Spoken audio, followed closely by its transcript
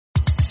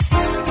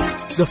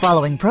The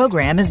following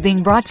program is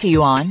being brought to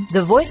you on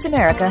the Voice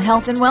America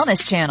Health and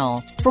Wellness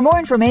Channel. For more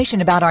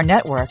information about our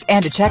network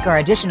and to check our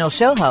additional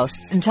show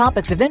hosts and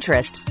topics of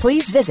interest,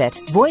 please visit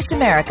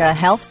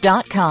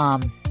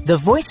voiceamericahealth.com. The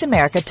Voice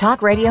America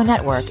Talk Radio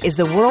Network is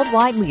the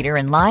worldwide leader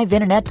in live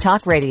Internet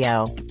talk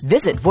radio.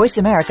 Visit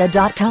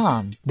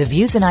voiceamerica.com. The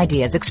views and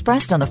ideas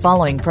expressed on the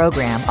following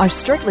program are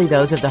strictly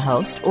those of the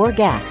host or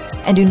guests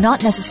and do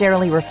not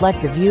necessarily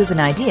reflect the views and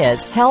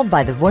ideas held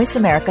by the Voice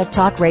America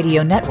Talk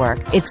Radio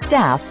Network, its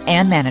staff,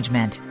 and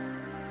management.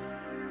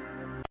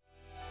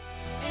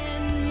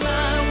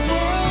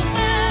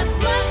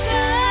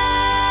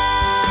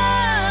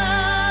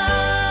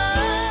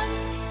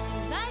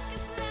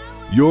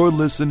 You're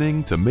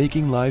listening to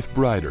Making Life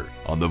Brighter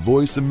on the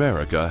Voice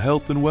America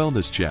Health and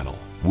Wellness Channel,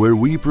 where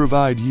we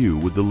provide you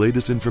with the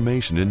latest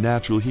information in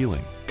natural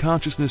healing,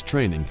 consciousness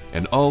training,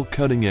 and all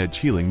cutting-edge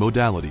healing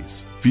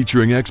modalities,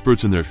 featuring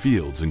experts in their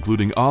fields,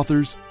 including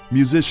authors,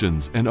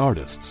 musicians, and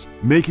artists.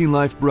 Making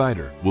Life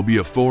Brighter will be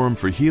a forum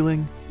for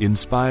healing,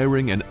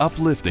 inspiring, and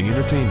uplifting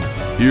entertainment.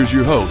 Here's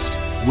your host,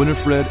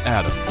 Winifred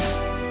Adams.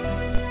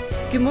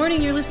 Good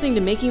morning, you're listening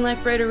to Making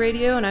Life Brighter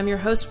Radio, and I'm your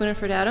host,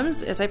 Winifred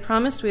Adams. As I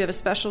promised, we have a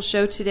special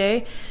show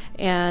today,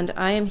 and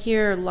I am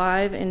here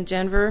live in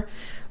Denver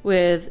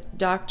with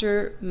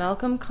Dr.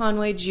 Malcolm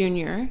Conway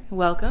Jr.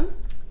 Welcome.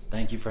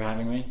 Thank you for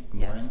having me.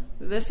 Good morning.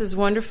 This is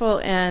wonderful,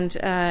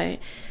 and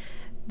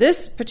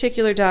this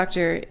particular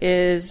doctor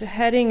is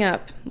heading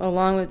up,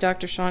 along with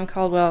Dr. Sean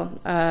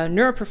Caldwell,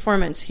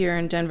 Neuroperformance here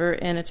in Denver,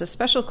 and it's a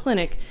special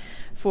clinic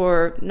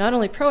for not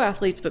only pro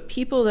athletes, but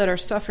people that are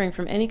suffering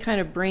from any kind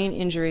of brain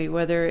injury,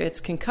 whether it's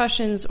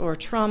concussions or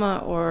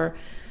trauma or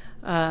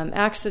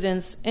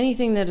accidents,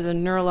 anything that is a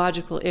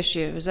neurological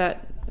issue. Is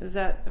that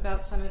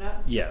about sum it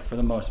up? Yeah, for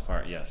the most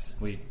part, yes.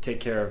 We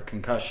take care of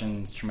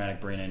concussions, traumatic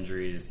brain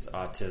injuries,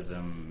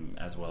 autism,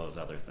 as well as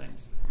other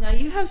things. Now,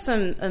 you have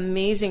some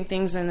amazing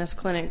things in this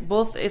clinic.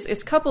 Both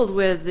it's coupled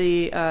with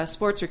the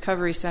Sports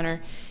Recovery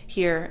Center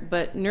here,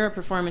 but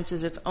Neuroperformance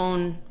is its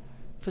own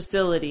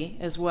facility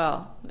as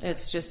well.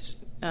 It's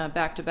just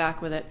back to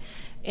back with it.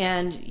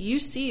 And you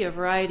see a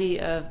variety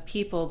of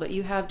people, but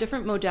you have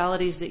different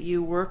modalities that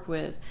you work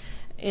with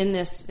in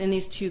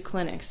these two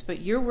clinics. But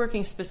you're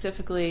working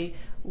specifically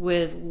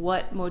with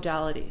what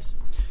modalities?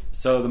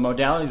 So the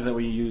modalities that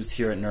we use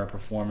here at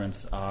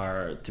Neuroperformance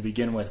are, to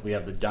begin with, we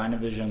have the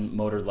Dynavision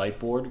Motor Light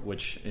Board,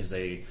 which is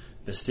a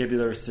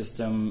vestibular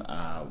system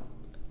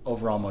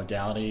overall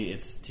modality.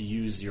 It's to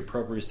use your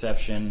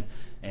proprioception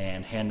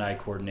and hand-eye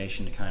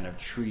coordination to kind of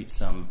treat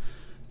some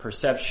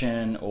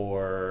perception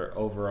or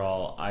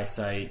overall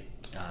eyesight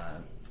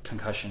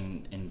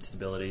concussion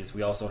instabilities.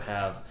 We also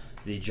have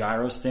the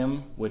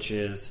GyroStim, which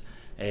is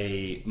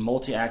a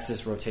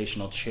multi-axis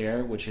rotational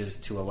chair, which is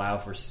to allow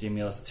for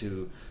stimulus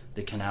to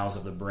the canals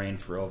of the brain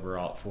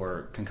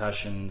for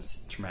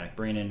concussions, traumatic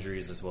brain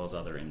injuries, as well as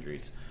other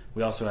injuries.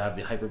 We also have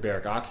the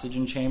hyperbaric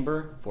oxygen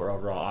chamber for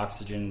overall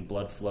oxygen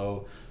blood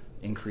flow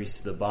increase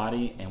to the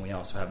body, and we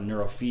also have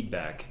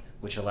neurofeedback,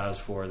 which allows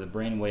for the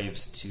brain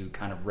waves to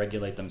kind of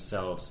regulate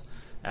themselves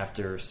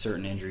after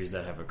certain injuries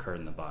that have occurred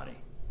in the body.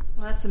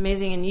 Well, that's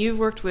amazing. And you've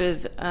worked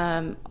with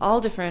all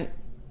different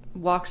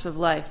walks of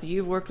life.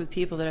 You've worked with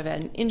people that have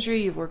had an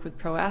injury, you've worked with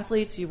pro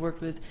athletes, you've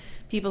worked with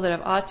people that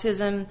have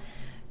autism.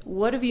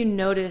 What have you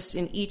noticed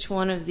in each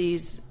one of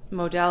these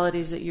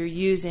modalities that you're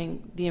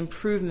using, the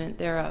improvement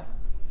thereof?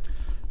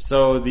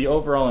 So the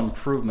overall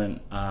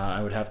improvement,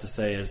 I would have to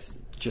say, is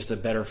just a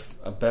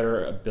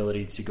better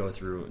ability to go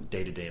through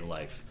day-to-day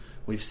life.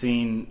 We've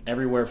seen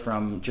everywhere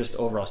from just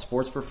overall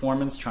sports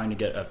performance, trying to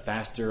get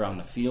faster on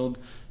the field,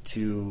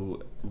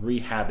 to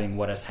rehabbing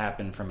what has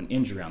happened from an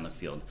injury on the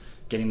field,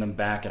 getting them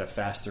back at a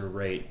faster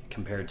rate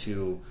compared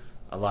to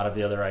a lot of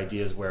the other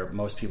ideas where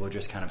most people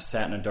just kind of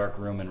sat in a dark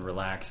room and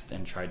relaxed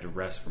and tried to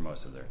rest for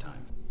most of their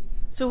time.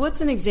 So what's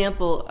an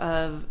example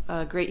of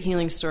a great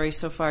healing story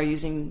so far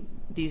using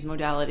these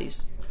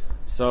modalities?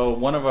 So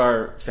one of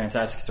our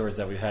fantastic stories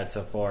that we've had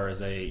so far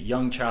is a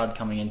young child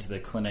coming into the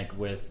clinic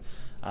with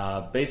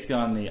basically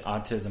on the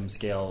autism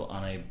scale,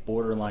 on a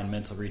borderline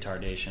mental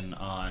retardation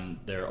on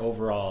their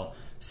overall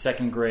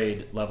second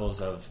grade levels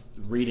of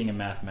reading and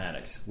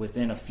mathematics.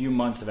 Within a few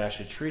months of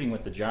actually treating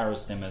with the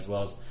GyroStim as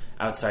well as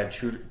outside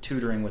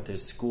tutoring with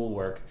his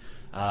schoolwork,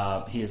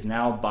 he has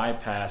now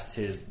bypassed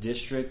his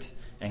district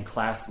and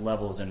class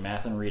levels in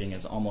math and reading,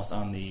 is almost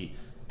on the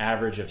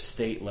average of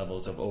state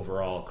levels of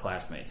overall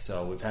classmates.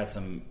 So we've had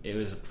it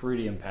was a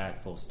pretty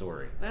impactful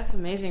story. That's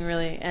amazing,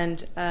 really.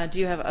 And do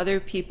you have other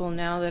people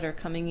now that are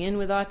coming in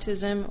with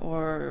autism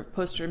or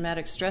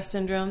post-traumatic stress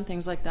syndrome,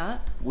 things like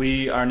that?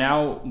 We are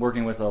now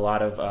working with a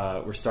lot of,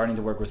 we're starting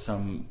to work with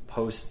some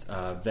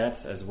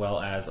post-vets as well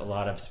as a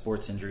lot of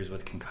sports injuries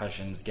with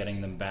concussions,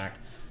 getting them back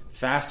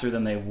faster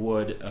than they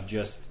would of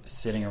just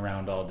sitting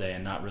around all day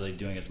and not really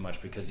doing as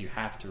much, because you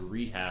have to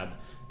rehab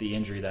the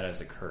injury that has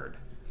occurred.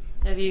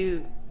 Have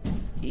you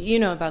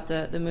know about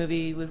the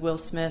movie with Will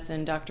Smith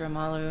and Dr.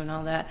 Amalu and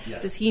all that?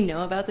 Yes. Does he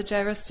know about the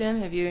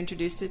gyrostim? Have you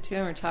introduced it to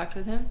him or talked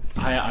with him?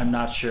 I'm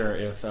not sure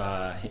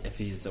if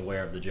he's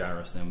aware of the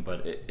gyrostim,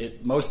 but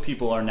most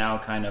people are now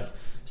kind of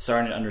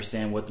starting to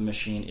understand what the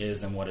machine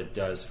is and what it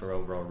does for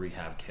overall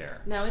rehab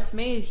care. Now, it's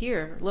made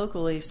here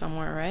locally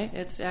somewhere, right?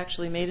 It's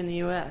actually made in the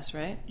U.S.,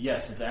 right?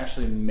 Yes, it's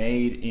actually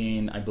made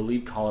in, I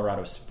believe,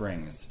 Colorado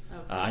Springs.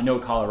 Okay. I know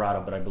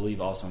Colorado, but I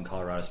believe also in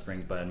Colorado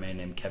Springs by a man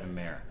named Kevin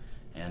Mayer.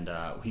 And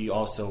he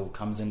also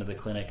comes into the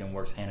clinic and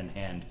works hand in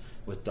hand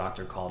with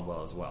Dr.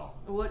 Caldwell as well.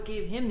 What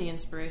gave him the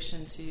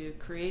inspiration to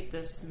create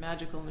this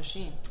magical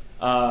machine?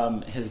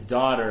 His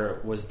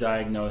daughter was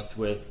diagnosed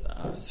with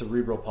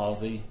cerebral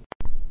palsy.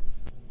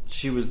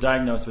 She was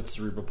diagnosed with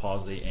cerebral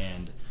palsy,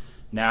 and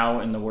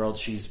now in the world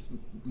she's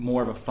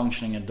more of a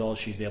functioning adult.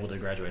 She's able to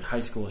graduate high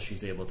school.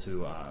 She's able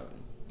to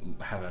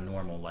have a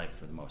normal life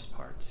for the most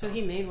part. So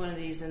he made one of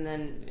these and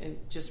then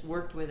just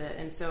worked with it.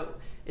 And so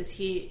is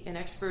he an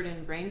expert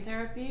in brain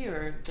therapy,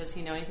 or does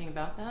he know anything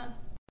about that?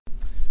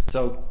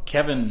 So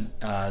Kevin,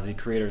 the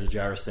creator of the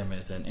gyrostim,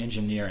 is an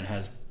engineer and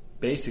has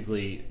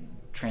basically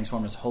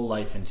transformed his whole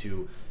life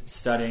into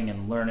studying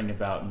and learning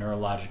about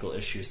neurological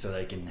issues so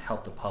they can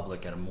help the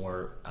public at a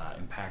more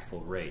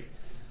impactful rate.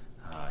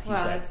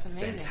 He's had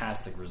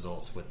fantastic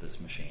results with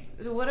this machine.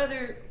 So what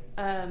other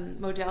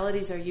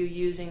modalities are you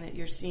using that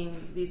you're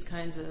seeing these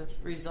kinds of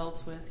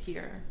results with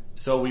here?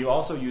 So we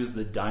also use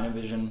the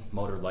Dynavision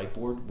motor light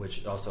board, which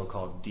is also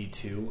called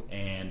D2,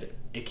 and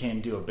it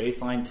can do a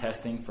baseline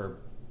testing for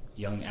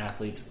young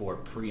athletes for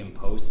pre and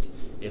post.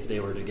 If they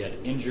were to get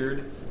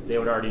injured, they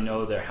would already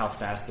know how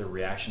fast their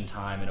reaction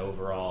time and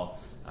overall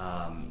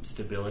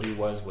stability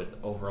was with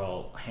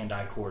overall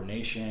hand-eye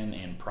coordination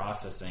and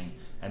processing.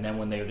 And then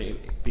when they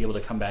would be able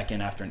to come back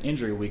in after an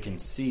injury, we can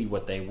see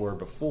what they were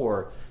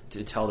before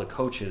to tell the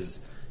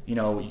coaches,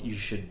 you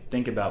should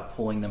think about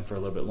pulling them for a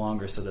little bit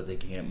longer so that they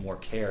can get more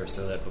care,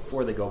 so that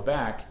before they go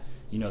back,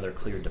 they're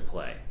cleared to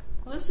play.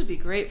 Well, this would be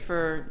great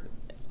for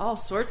all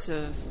sorts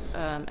of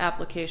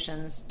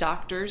applications: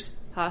 doctors,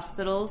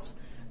 hospitals,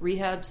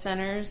 rehab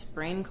centers,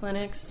 brain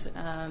clinics.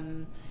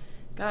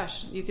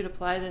 Gosh, you could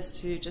apply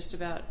this to just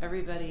about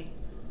everybody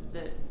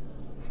that,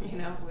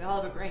 we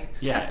all have a brain.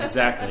 Yeah,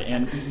 exactly.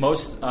 And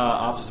most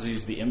offices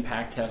use the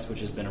impact test, which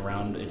has been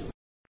around.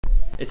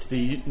 It's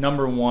the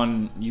number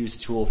one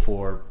used tool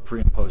for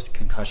pre and post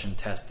concussion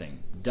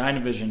testing.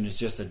 Dynavision is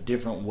just a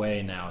different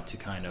way now to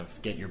kind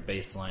of get your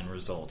baseline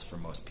results for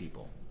most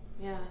people.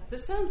 Yeah,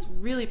 this sounds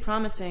really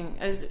promising.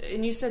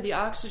 And you said the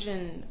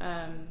oxygen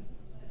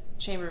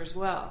chamber as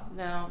well.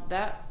 Now,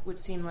 that would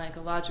seem like a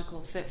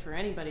logical fit for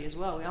anybody as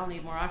well. We all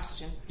need more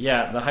oxygen.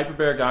 Yeah, the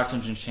hyperbaric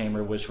oxygen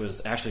chamber, which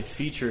was actually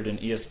featured in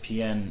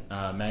ESPN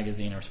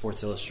magazine or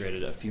Sports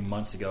Illustrated a few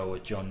months ago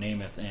with Joe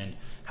Namath, and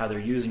how they're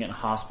using it in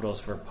hospitals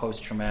for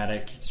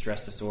post-traumatic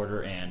stress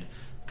disorder and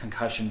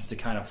concussions to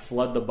kind of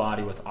flood the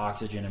body with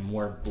oxygen and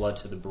more blood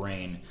to the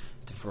brain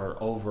for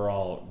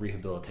overall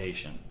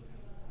rehabilitation.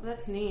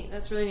 That's neat.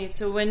 That's really neat.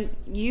 So when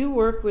you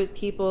work with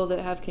people that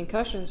have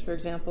concussions, for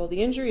example,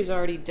 the injury is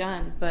already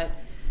done, but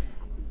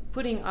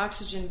putting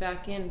oxygen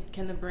back in,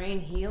 can the brain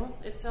heal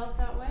itself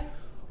that way?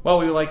 Well,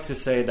 we like to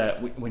say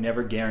that we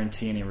never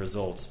guarantee any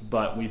results,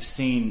 but we've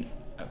seen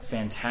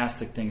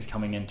fantastic things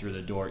coming in through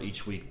the door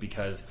each week,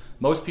 because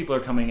most people are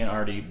coming in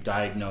already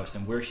diagnosed,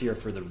 and we're here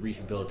for the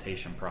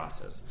rehabilitation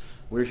process.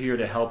 We're here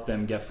to help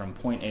them get from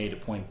point A to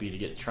point B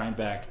to trying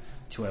back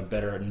to a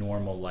better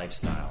normal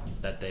lifestyle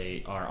that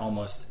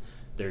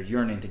they're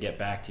yearning to get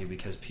back to,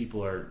 because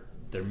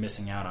they're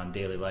missing out on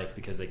daily life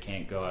because they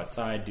can't go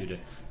outside due to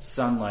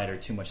sunlight or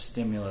too much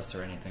stimulus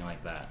or anything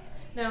like that.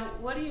 Now,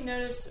 what do you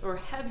notice, or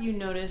have you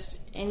noticed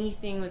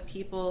anything with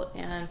people,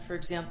 and for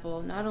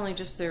example, not only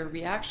just their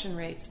reaction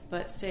rates,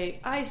 but say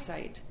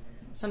eyesight,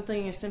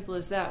 something as simple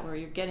as that, where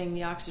you're getting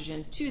the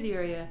oxygen to the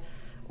area,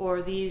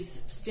 or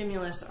these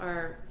stimulus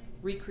are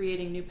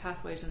recreating new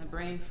pathways in the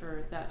brain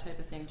for that type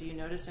of thing? Do you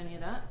notice any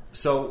of that?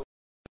 So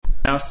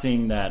now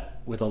seeing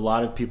that with a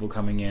lot of people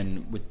coming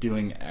in with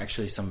doing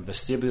actually some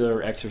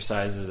vestibular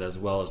exercises as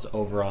well as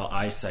overall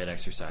eyesight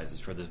exercises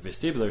for the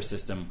vestibular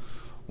system,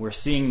 we're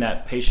seeing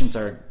that patients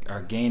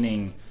are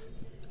gaining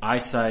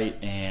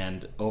eyesight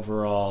and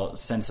overall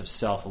sense of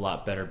self a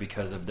lot better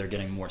because they're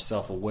getting more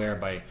self-aware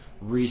by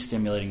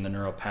re-stimulating the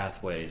neural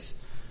pathways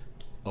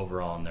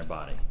overall in their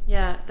body.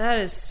 Yeah, that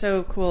is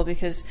so cool,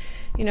 because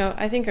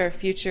I think our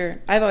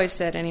future, I've always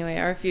said anyway,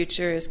 our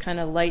future is kind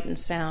of light and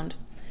sound.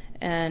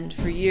 And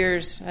for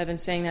years I've been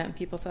saying that, and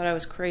people thought I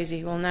was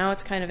crazy. Well, now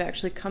it's kind of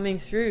actually coming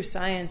through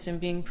science and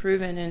being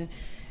proven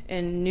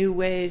in new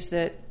ways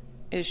that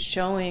is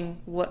showing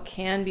what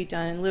can be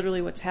done and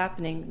literally what's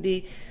happening.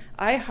 The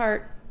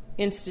iHeart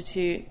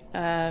Institute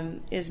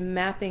is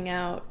mapping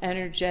out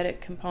energetic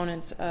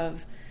components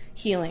of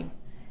healing,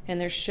 and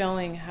they're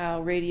showing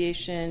how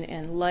radiation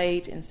and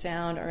light and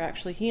sound are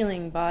actually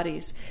healing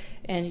bodies,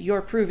 and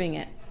you're proving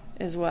it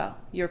as well.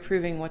 You're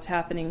proving what's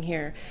happening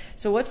here.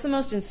 So what's the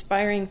most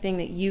inspiring thing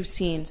that you've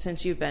seen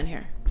since you've been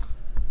here?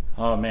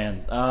 Oh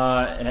man,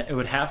 it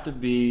would have to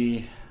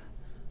be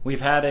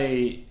We've had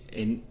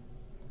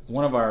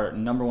one of our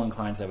number one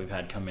clients that we've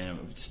had come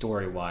in,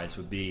 story-wise,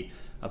 would be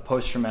a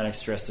post-traumatic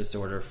stress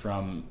disorder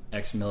from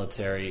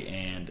ex-military,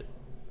 and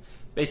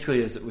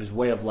basically his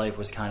way of life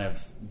was kind of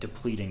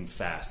depleting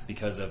fast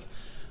because of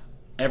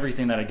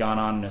everything that had gone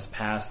on in his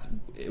past.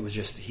 It was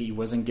just he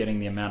wasn't getting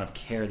the amount of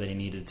care that he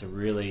needed to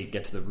really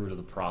get to the root of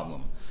the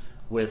problem.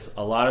 With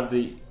a lot of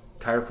the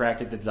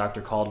chiropractic that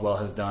Dr. Caldwell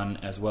has done,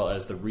 as well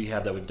as the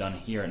rehab that we've done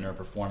here at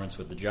Neuroperformance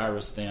with the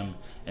GyroStim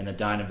and the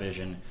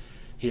Dynavision,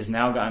 he has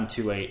now gotten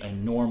to a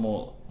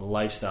normal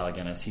lifestyle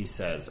again, as he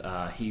says.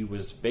 He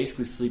was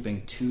basically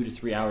sleeping 2 to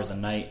 3 hours a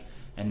night,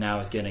 and now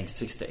is getting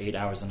 6 to 8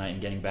 hours a night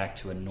and getting back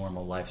to a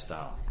normal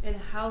lifestyle. And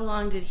how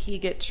long did he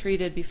get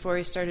treated before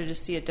he started to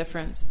see a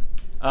difference?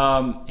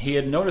 He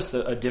had noticed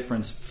a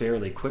difference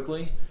fairly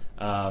quickly.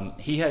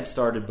 He had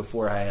started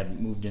before I had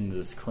moved into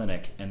this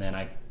clinic, and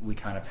then we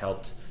kind of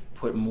helped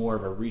put more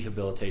of a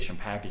rehabilitation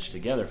package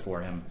together for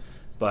him.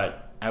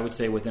 But I would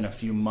say within a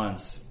few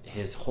months,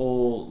 his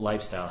whole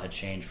lifestyle had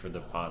changed for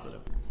the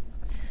positive.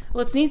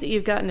 Well, it's neat that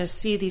you've gotten to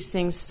see these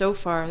things so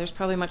far. There's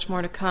probably much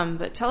more to come,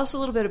 but tell us a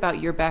little bit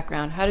about your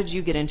background. How did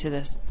you get into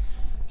this?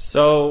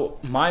 So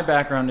my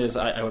background is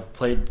I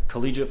played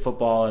collegiate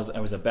football.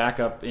 I was a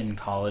backup in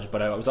college,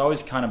 but I was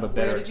always kind of a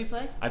better... Where did you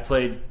play? I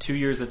played 2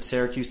 years at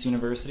Syracuse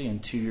University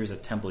and 2 years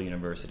at Temple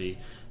University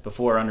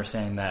before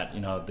understanding that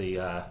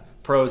the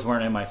pros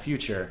weren't in my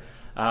future.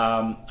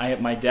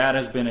 My dad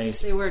has been a...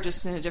 They were,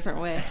 just in a different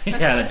way.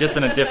 Yeah, just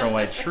in a different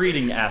way,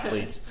 treating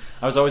athletes.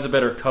 I was always a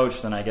better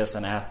coach than, I guess,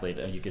 an athlete,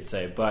 you could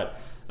say. But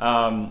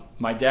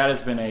my dad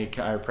has been a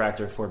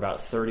chiropractor for about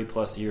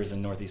 30-plus years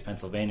in Northeast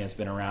Pennsylvania. Has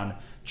been around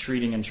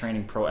treating and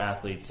training pro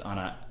athletes on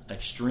an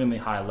extremely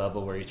high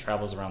level where he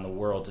travels around the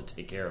world to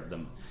take care of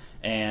them.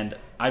 And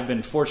I've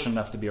been fortunate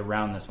enough to be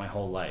around this my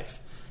whole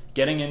life.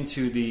 Getting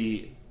into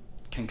the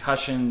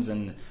concussions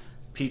and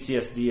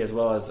PTSD as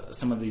well as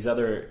some of these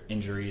other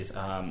injuries,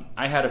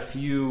 I had a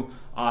few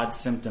odd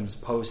symptoms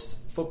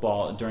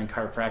post-football during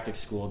chiropractic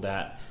school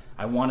that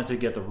I wanted to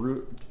get the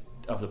root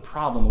of the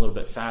problem a little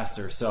bit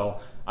faster.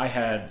 So I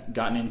had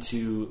gotten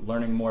into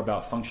learning more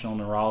about functional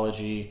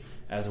neurology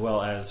as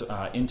well as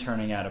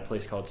interning at a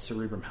place called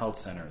Cerebrum Health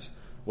Centers,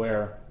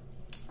 where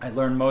I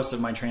learned most of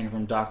my training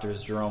from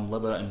Drs. Jerome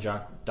Libba and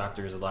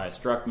Drs. Elias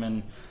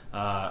Druckman,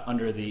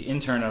 under the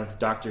intern of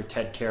Dr.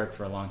 Ted Carrick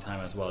for a long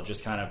time as well,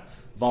 just kind of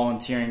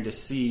volunteering to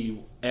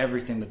see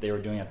everything that they were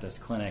doing at this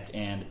clinic,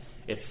 and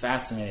it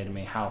fascinated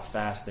me how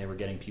fast they were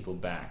getting people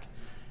back.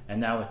 And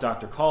now with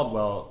Dr.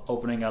 Caldwell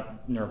opening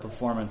up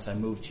Neuroperformance, I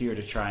moved here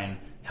to try and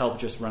help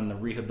just run the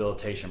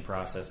rehabilitation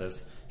process,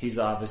 as he's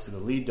obviously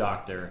the lead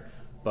doctor,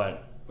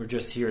 but we're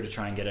just here to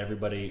try and get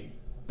everybody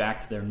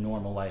back to their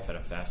normal life at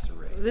a faster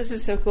rate. This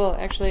is so cool.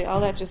 Actually, all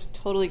that just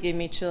totally gave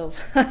me chills.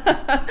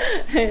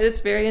 It's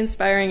very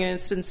inspiring, and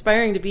it's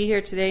inspiring to be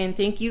here today, and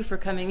thank you for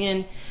coming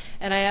in.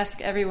 And I ask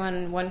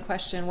everyone one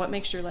question: what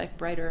makes your life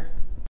brighter?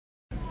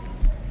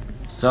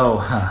 So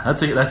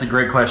that's a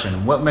great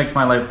question. What makes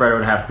my life brighter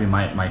would have to be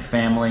my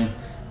family,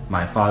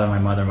 my father, my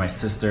mother, my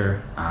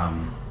sister,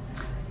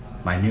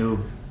 my new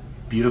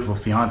beautiful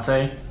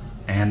fiance,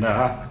 and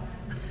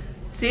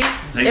See,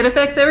 it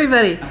affects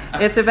everybody.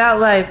 It's about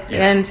life,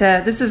 yeah. And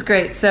this is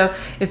great. So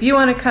if you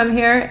want to come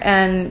here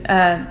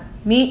and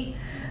meet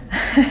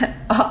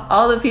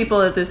all the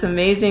people at this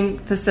amazing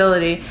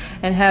facility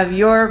and have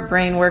your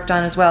brain worked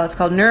on as well, it's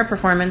called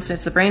Neuroperformance.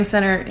 It's a brain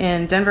center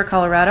in Denver,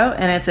 Colorado,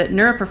 and it's at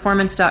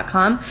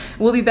neuroperformance.com.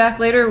 We'll be back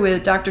later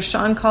with Dr.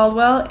 Sean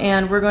Caldwell,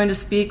 and we're going to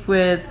speak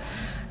with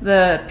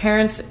the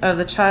parents of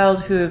the child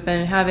who have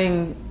been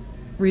having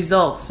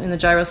results in the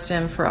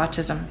GyroStim for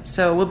autism.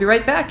 So we'll be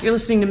right back. You're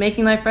listening to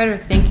Making Life Brighter.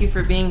 Thank you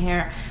for being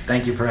here.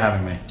 Thank you for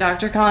having me.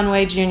 Dr.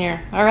 Conway Jr.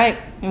 All right,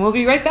 and we'll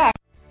be right back.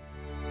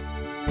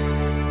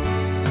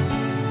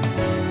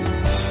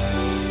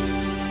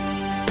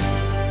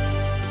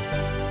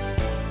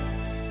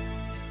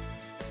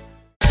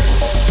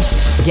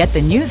 Get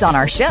the news on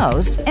our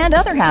shows and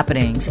other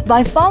happenings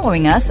by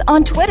following us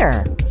on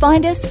Twitter.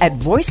 Find us at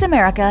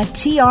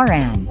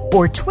VoiceAmericaTRN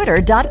or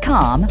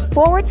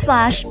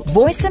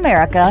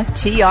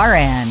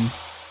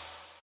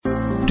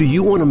twitter.com/VoiceAmericaTRN. Do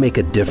you want to make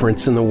a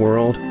difference in the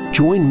world?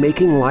 Join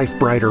Making Life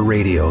Brighter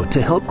Radio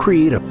to help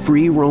create a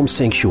free roam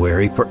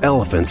sanctuary for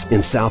elephants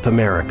in South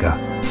America.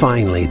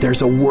 Finally,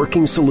 there's a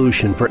working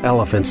solution for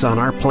elephants on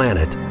our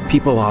planet.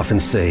 People often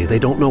say they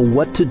don't know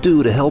what to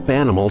do to help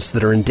animals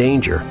that are in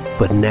danger.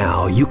 But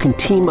now you can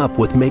team up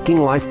with Making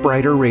Life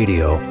Brighter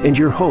Radio and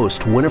your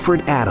host,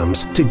 Winifred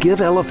Adams, to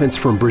give elephants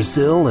from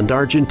Brazil and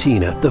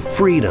Argentina the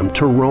freedom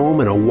to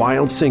roam in a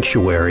wild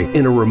sanctuary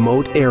in a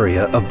remote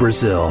area of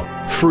Brazil.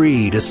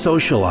 Free to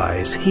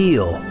socialize,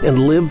 heal, and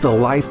live the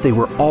life they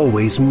were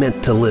always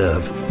meant to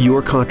live.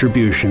 Your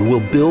contribution will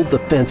build the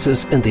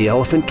fences and the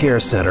Elephant Care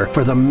Center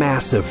for the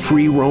massive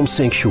free roam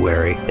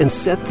sanctuary and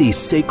set these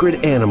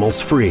sacred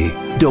animals free.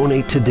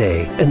 Donate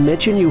today and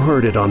mention you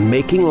heard it on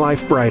Making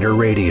Life Brighter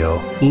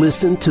Radio.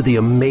 Listen to the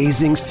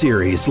amazing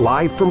series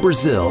live from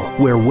Brazil,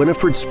 where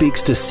Winifred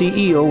speaks to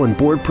CEO and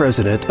board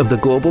president of the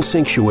Global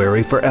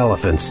Sanctuary for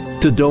Elephants.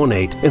 To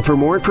donate and for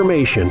more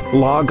information,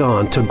 log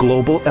on to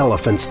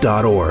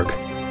globalelephants.org.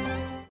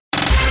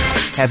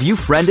 Have you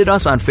friended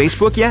us on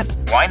Facebook yet?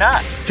 Why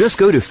not? Just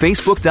go to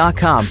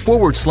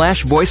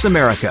facebook.com/Voice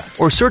America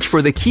or search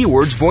for the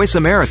keywords Voice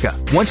America.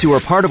 Once you are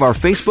part of our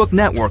Facebook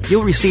network,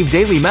 you'll receive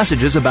daily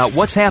messages about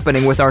what's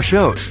happening with our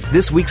shows,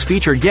 this week's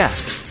featured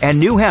guests, and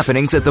new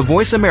happenings at the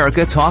Voice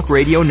America Talk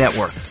Radio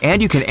Network. And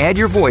you can add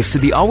your voice to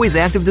the always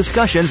active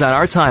discussions on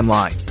our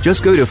timeline.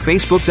 Just go to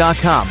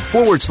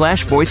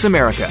facebook.com/Voice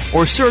America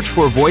or search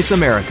for Voice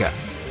America.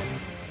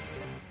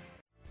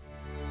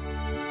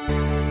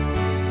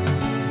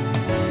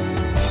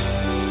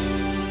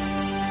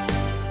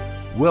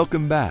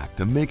 Welcome back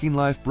to Making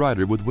Life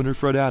Brighter with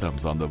Winifred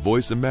Adams on the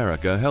Voice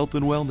America Health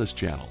and Wellness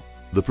Channel,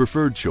 the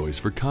preferred choice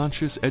for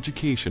conscious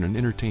education and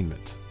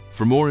entertainment.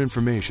 For more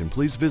information,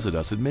 please visit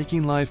us at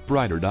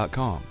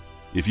makinglifebrighter.com.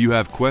 If you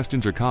have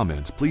questions or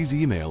comments, please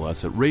email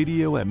us at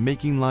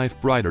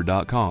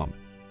radio@makinglifebrighter.com.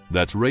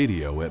 That's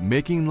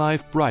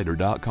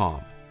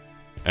radio@makinglifebrighter.com.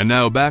 And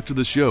now back to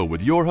the show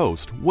with your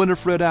host,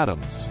 Winifred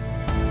Adams.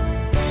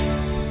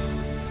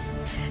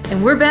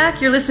 And we're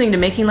back. You're listening to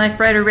Making Life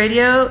Brighter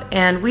Radio,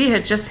 and we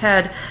had just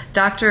had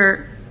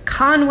Dr.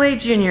 Conway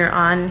Jr.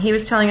 on. He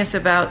was telling us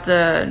about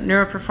the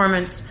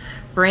Neuroperformance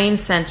Brain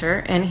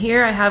Center, and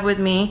here I have with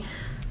me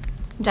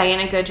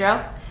Diana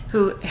Goodrow,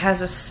 who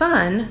has a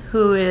son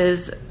who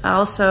is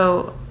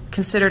also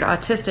considered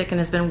autistic and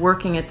has been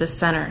working at this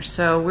center.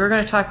 So we're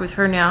going to talk with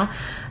her now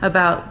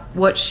about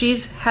what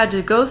she's had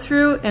to go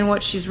through and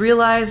what she's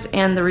realized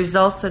and the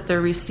results that they're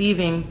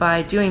receiving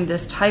by doing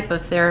this type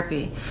of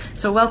therapy.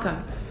 So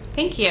welcome.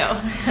 Thank you.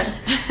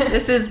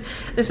 This is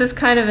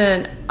kind of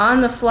an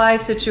on-the-fly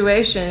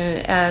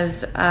situation,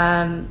 as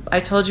I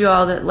told you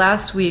all that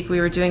last week we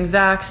were doing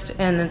Vaxxed,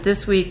 and that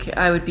this week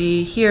I would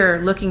be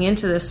here looking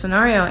into this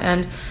scenario.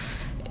 And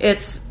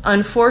it's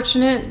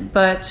unfortunate,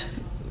 but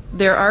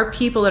there are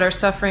people that are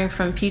suffering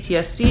from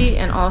PTSD,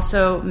 and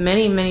also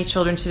many, many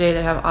children today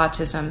that have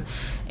autism.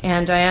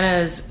 And Diana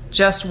is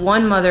just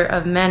one mother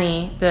of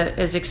many that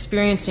is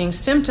experiencing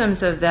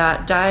symptoms of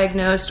that,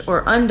 diagnosed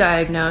or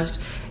undiagnosed,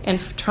 and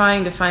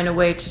trying to find a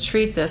way to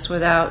treat this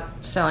without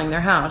selling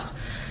their house.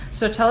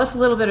 So tell us a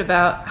little bit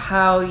about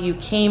how you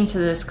came to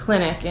this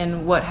clinic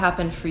and what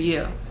happened for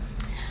you.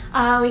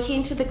 We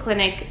came to the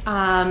clinic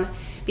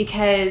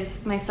because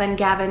my son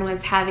Gavin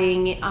was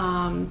having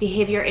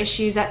behavior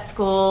issues at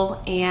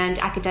school, and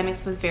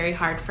academics was very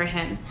hard for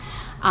him.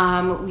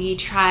 We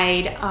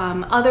tried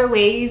other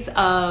ways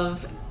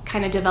of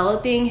kind of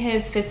developing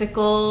his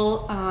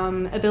physical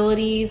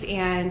abilities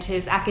and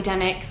his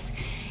academics,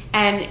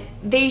 and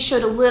they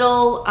showed a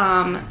little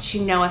to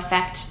no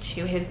effect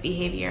to his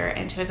behavior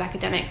and to his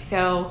academics.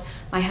 So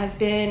my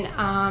husband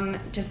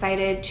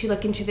decided to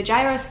look into the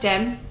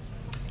gyrostim,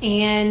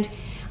 and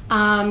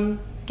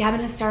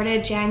Gavin has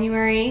started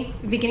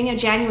beginning of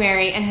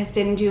January, and has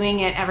been doing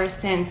it ever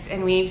since,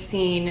 and we've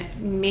seen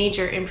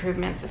major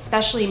improvements,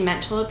 especially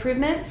mental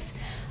improvements.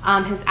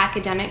 His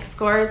academic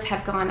scores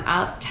have gone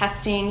up.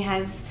 Testing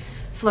has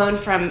flown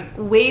from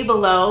way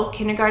below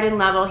kindergarten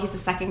level, he's a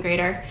second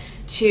grader,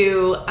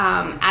 to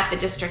at the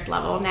district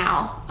level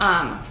now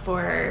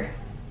for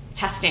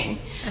testing.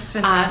 That's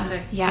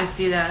fantastic yes. to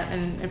see that,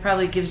 and it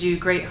probably gives you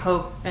great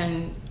hope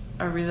and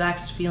a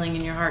relaxed feeling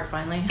in your heart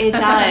finally. It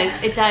does.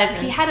 It does.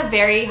 Yes. He had a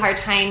very hard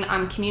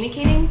time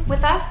communicating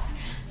with us,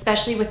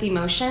 especially with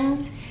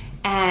emotions.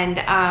 And,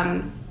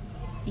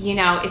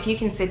 if you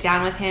can sit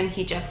down with him,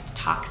 he just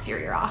talks your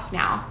ear off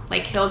now.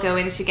 Like, he'll go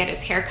in to get his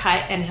hair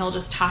cut, and he'll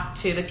just talk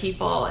to the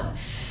people. And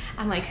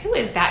I'm like, who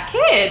is that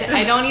kid?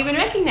 I don't even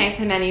recognize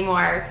him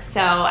anymore.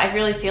 So I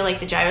really feel like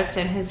the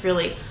gyrostim has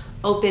really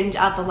opened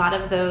up a lot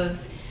of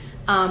those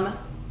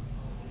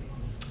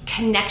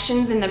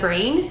connections in the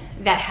brain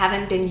that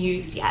haven't been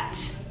used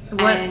yet.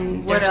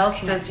 What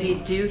else does he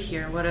do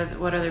here? What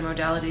other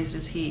modalities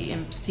is he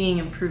seeing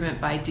improvement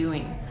by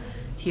doing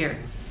here?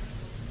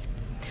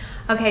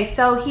 Okay,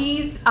 so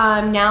he's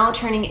now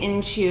turning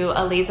into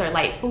a laser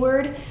light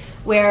board,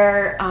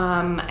 where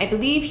I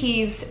believe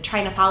he's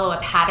trying to follow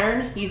a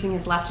pattern using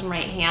his left and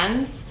right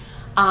hands,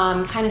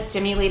 kind of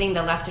stimulating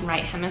the left and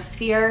right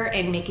hemisphere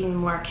and making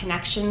more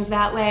connections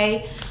that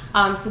way.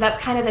 So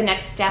that's kind of the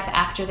next step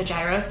after the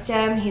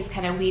gyrostim. He's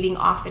kind of weeding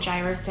off the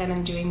gyrostim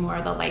and doing more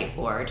of the light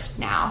board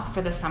now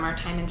for the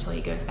summertime until he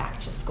goes back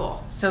to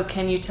school. So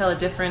can you tell a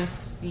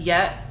difference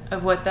yet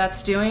of what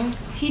that's doing?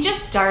 He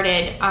just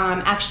started,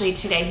 actually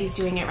today he's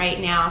doing it right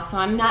now, so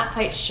I'm not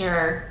quite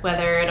sure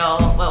whether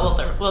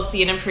we'll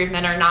see an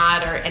improvement or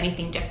not, or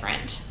anything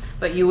different.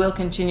 But you will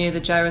continue the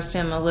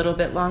gyrostim a little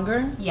bit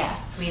longer?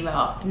 Yes, we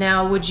will.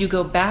 Now, would you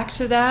go back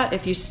to that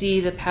if you see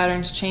the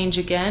patterns change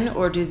again,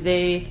 or do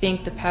they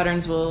think the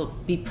patterns will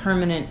be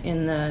permanent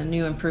in the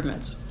new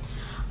improvements?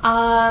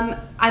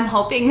 I'm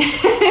hoping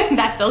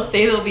that they'll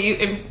say they'll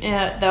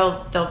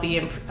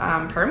be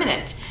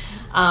permanent.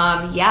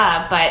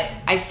 But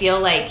I feel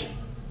like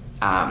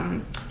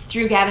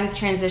through Gavin's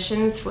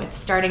transitions with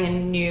starting a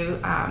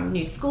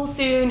new school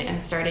soon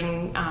and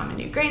starting a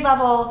new grade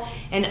level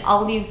and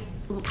all these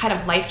kind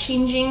of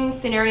life-changing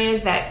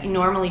scenarios that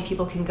normally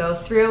people can go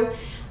through,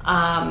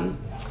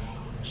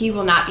 he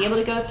will not be able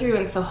to go through,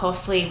 and so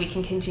hopefully we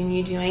can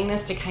continue doing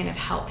this to kind of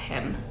help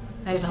him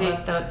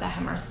develop the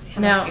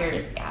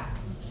hemispheres. Yeah.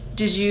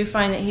 Did you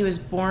find that he was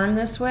born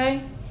this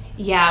way?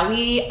 Yeah,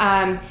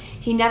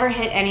 he never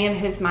hit any of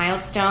his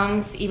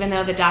milestones, even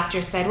though the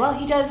doctor said, well,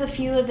 he does a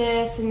few of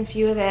this and a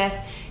few of this,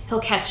 he'll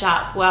catch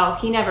up. Well,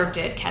 he never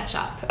did catch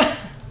up.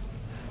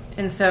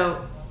 And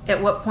so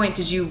at what point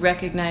did you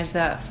recognize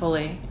that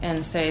fully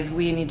and say,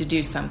 we need to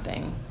do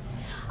something?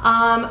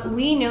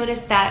 We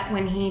noticed that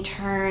when he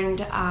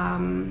turned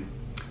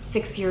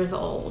 6 years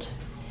old,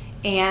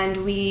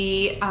 and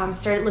we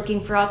started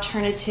looking for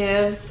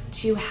alternatives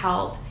to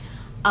help.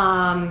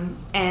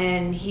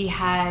 And he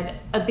had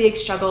a big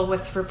struggle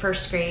for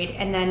first grade,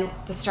 and then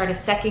the start of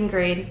second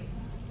grade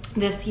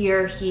this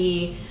year,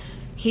 he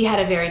had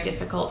a very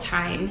difficult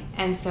time,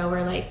 and so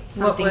we're like,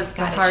 something's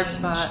got to change. What was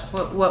the hard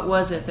spot? What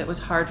was it that was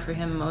hard for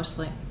him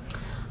mostly?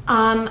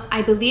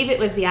 I believe it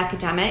was the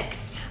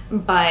academics,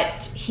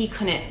 but he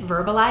couldn't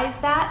verbalize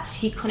that.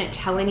 He couldn't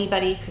tell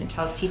anybody, couldn't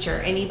tell his teacher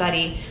or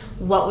anybody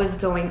what was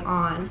going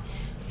on.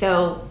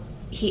 So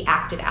he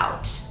acted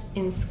out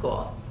in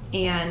school,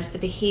 and the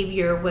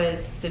behavior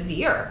was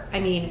severe.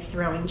 I mean,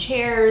 throwing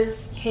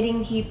chairs,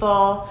 hitting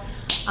people,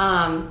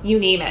 you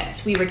name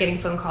it. We were getting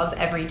phone calls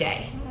every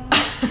day.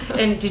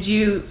 And did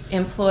you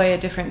employ a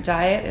different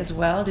diet as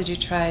well? Did you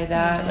try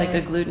that, like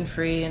the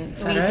gluten-free and et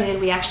cetera? We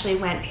did. We actually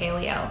went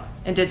paleo.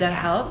 And did that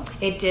help?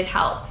 It did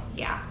help,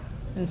 yeah.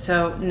 And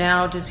so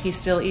now, does he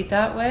still eat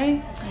that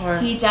way? Or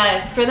he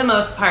does, for the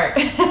most part.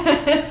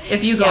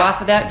 If you go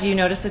off of that, do you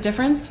notice a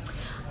difference?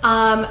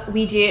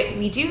 We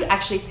do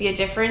actually see a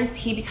difference.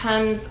 He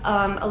becomes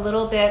a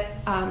little bit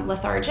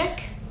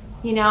lethargic,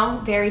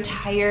 very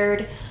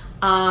tired,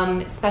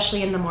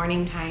 especially in the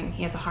morning time.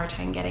 He has a hard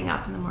time getting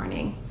up in the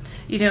morning.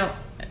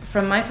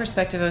 From my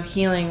perspective of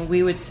healing,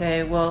 we would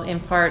say, well, in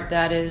part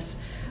that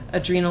is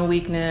adrenal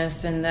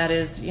weakness, and that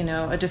is,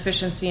 a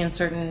deficiency in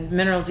certain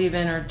minerals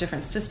even, or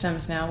different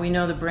systems now. We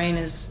know the brain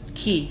is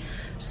key.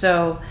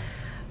 So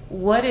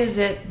what is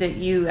it that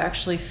you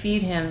actually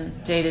feed him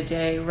day to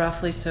day,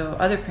 roughly, so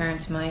other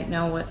parents might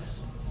know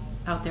what's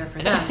out there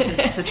for them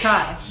to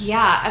try?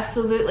 Yeah,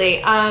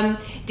 absolutely.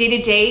 Day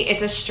to day,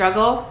 it's a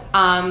struggle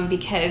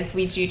because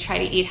we do try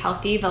to eat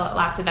healthy,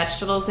 lots of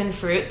vegetables and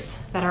fruits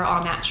that are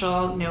all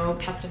natural, no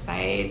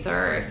pesticides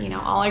or,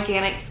 all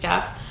organic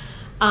stuff.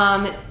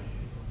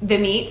 The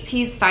meats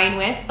he's fine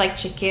with, like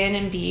chicken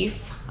and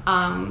beef.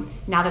 Now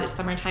that it's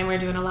summertime, we're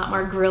doing a lot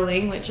more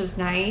grilling, which is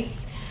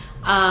nice.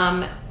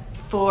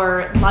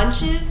 For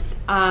lunches,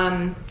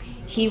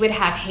 he would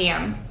have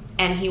ham,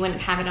 and he wouldn't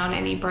have it on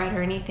any bread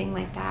or anything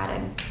like that,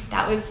 and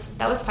that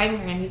was fine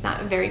for him. He's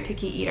not a very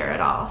picky eater at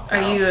all. So.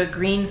 Are you a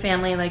green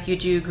family, like you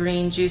do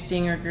green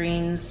juicing or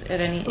greens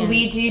at any?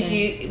 We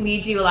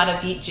do a lot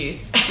of beet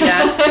juice.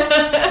 Yeah,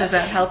 does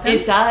that help him?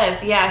 It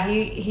does. Yeah,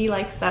 he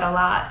likes that a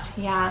lot.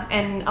 Yeah,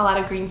 and a lot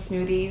of green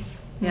smoothies.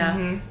 Yeah.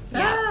 Mm-hmm.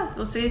 Yeah.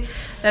 Well, see,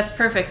 that's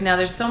perfect. Now,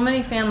 there's so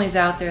many families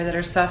out there that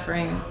are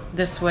suffering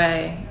this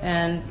way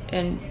and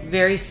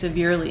very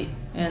severely,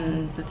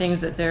 and the things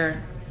that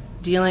they're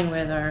dealing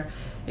with are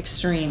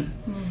extreme.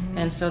 Mm-hmm.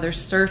 And so they're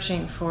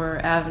searching for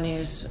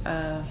avenues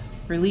of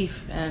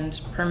relief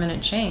and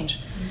permanent change.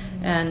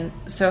 Mm-hmm. And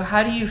so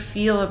how do you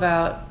feel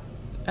about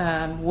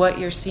what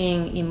you're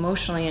seeing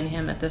emotionally in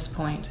him at this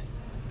point?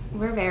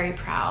 We're very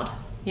proud.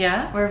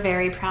 Yeah? We're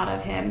very proud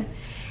of him.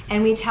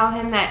 And we tell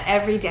him that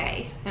every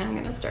day. And I'm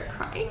going to start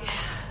crying.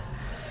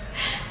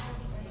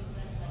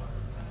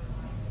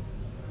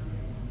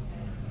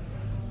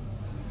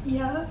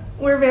 Yeah,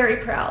 we're very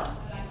proud.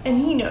 And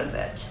he knows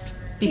it.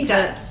 He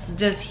does.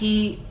 Does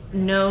he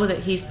know that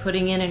he's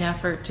putting in an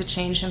effort to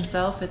change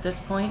himself at this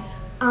point?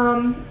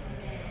 Can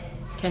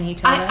he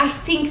tell that? I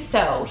think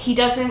so. He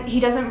doesn't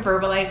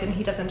verbalize and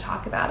he doesn't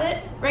talk about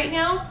it right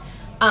now.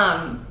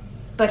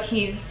 But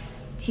he's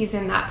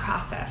in that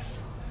process.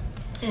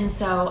 And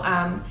so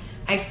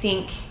I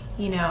think,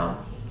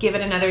 give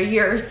it another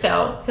year or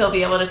so, he'll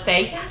be able to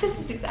say, yeah, this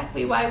is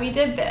exactly why we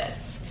did this.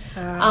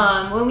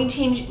 When we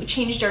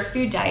changed our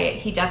food diet,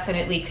 he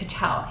definitely could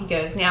tell. He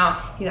goes,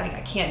 now, he's like,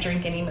 I can't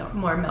drink any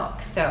more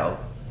milk. So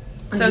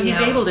he's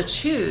able to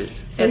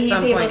choose at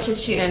some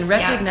point and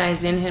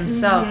recognize in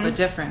himself a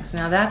difference.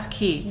 Now that's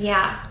key.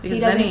 Yeah, because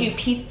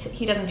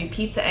he doesn't do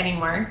pizza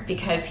anymore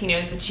because he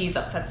knows the cheese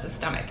upsets his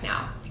stomach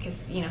now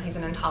because he's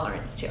an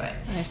intolerance to it.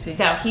 I see.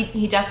 So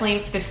he definitely,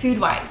 the food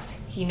wise,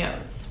 he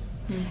knows.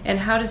 And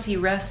how does he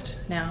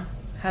rest now?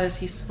 How does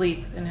he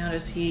sleep, and how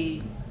does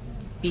he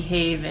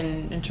behave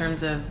in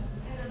terms of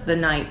the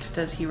night?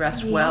 Does he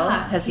rest well?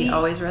 Has he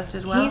always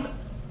rested well?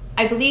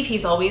 I believe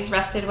he's always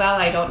rested well.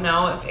 I don't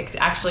know if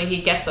actually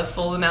he gets a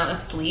full amount of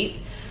sleep.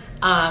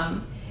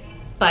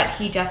 but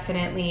he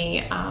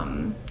definitely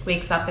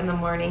wakes up in the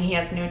morning. He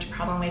has no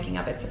problem waking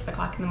up at 6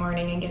 o'clock in the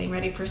morning and getting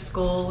ready for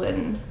school,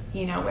 and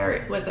where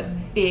it was a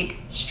big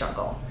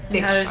struggle.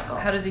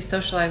 How does he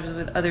socialize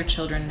with other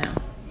children now?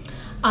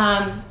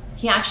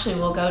 He actually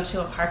will go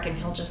to a park and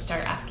he'll just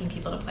start asking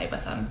people to play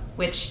with him,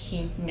 which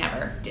he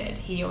never did.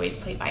 He always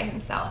played by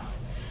himself.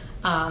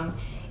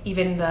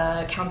 Even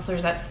the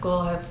counselors at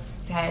school have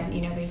said,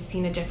 they've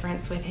seen a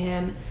difference with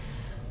him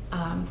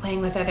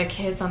playing with other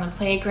kids on the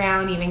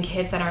playground, even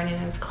kids that aren't in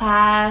his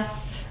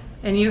class.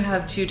 And you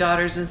have 2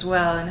 daughters as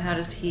well, and how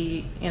does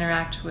he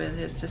interact with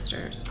his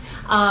sisters?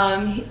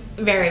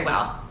 Very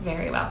well,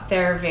 very well.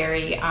 They're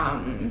very...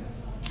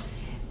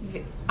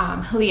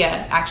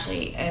 Halia,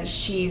 actually,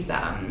 she's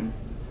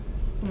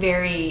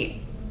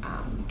very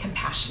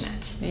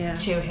compassionate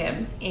to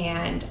him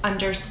and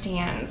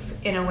understands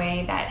in a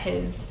way that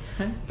his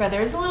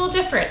brother is a little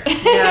different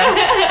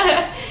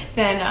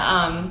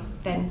than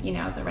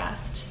the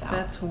rest. So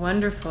that's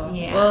wonderful.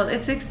 Yeah. Well,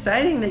 it's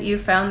exciting that you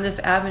found this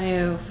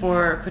avenue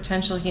for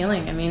potential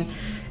healing. I mean,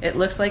 it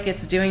looks like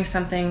it's doing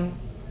something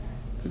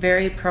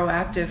very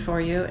proactive for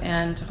you,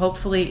 and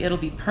hopefully it'll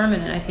be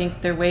permanent. I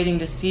think they're waiting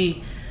to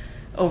see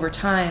over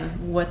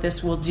time what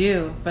this will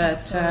do,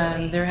 but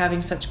they're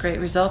having such great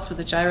results with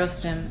the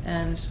gyrostim,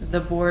 and the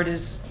board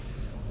is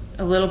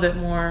a little bit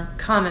more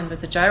common,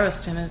 but the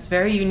gyrostim is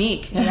very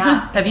unique.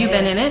 Yeah. Have you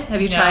been in it? Have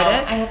you tried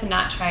it? I have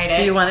not tried it.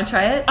 Do you want to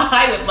try it?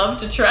 I would love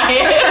to try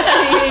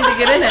it. You need to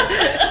get in it.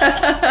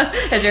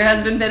 Has your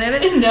husband been in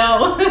it?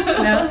 No.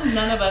 No?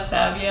 None of us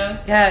have, yeah.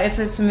 Yeah, it's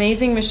this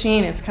amazing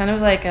machine. It's kind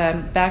of like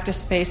a back to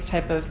space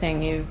type of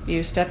thing.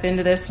 You step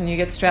into this and you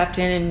get strapped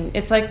in, and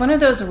it's like one of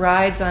those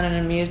rides on an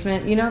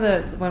amusement.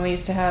 When we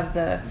used to have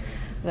the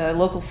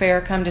local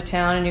fair come to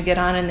town, and you get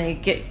on and they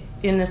get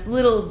in this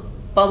little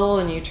bubble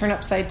and you turn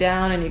upside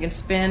down and you can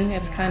spin.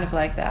 It's kind of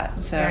like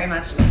that. So very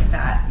much like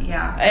that,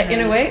 yeah.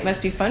 In a way, it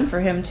must be fun for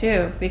him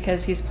too,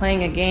 because he's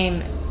playing a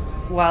game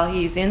while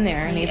he's in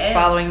there, and he's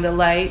following the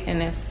light,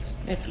 and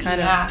it's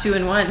kind of 2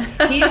 in 1.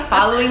 He's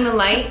following the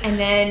light, and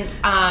then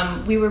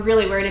we were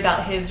really worried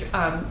about his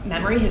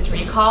memory, his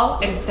recall,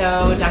 and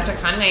so Dr.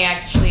 Conway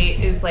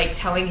actually is like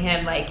telling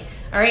him like,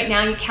 all right,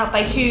 now you count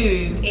by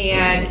 2s,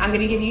 and I'm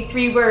going to give you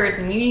 3 words,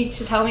 and you need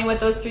to tell me what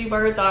those 3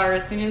 words are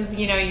as soon as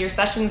your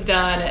session's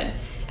done,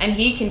 and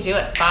he can do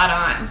it spot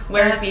on.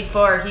 Whereas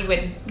before he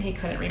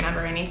couldn't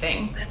remember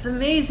anything. That's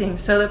amazing.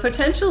 So the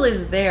potential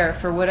is there.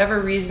 For whatever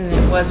reason,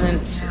 it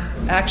wasn't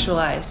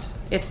actualized.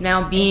 It's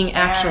now being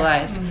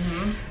actualized.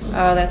 Mm-hmm.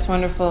 Oh, that's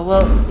wonderful.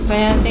 Well,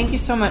 Diane, thank you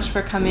so much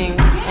for coming,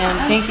 and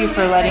thank you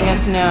for letting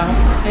us know.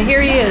 And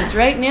here he is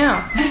right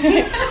now.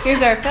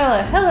 Here's our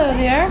fella. Hello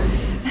there.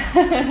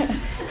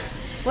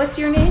 What's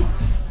your name?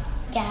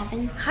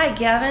 Gavin. Hi,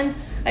 Gavin.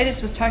 I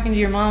just was talking to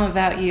your mom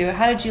about you.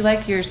 How did you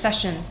like your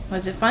session?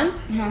 Was it fun?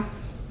 Uh-huh.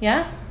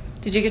 Yeah?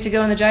 Did you get to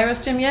go on the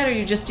gyrostim yet, or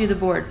you just do the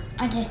board?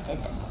 I just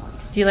did the board.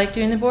 Do you like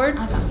doing the board?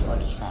 I got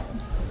 47.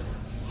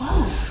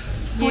 Oh,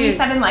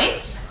 47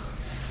 lights?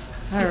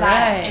 All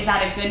right. Is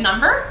that a good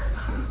number?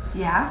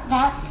 Yeah.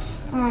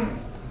 That's,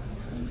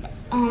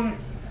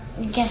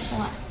 guess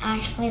what?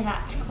 Actually,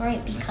 that's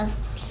great, because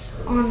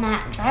on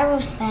that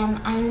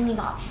gyrostim, I only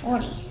got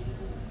 40.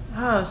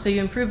 Oh, so you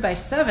improved by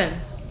 7.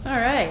 All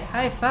right,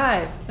 high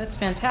five. That's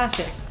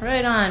fantastic.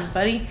 Right on,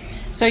 buddy.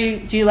 So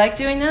do you like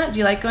doing that? Do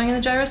you like going in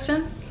the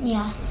gyrostim?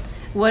 Yes.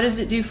 What does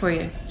it do for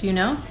you? Do you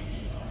know?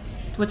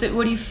 What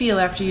do you feel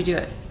after you do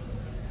it?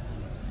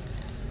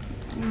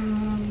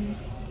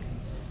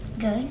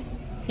 Good.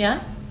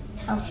 Yeah?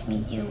 Helps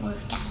me do work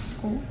at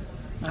school.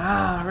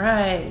 Ah,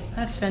 right.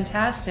 That's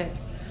fantastic.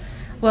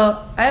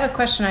 Well, I have a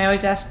question I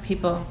always ask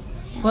people.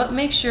 What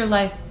makes your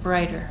life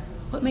brighter?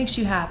 What makes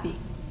you happy?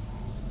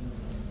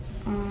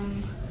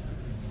 When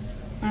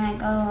I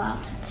go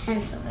out to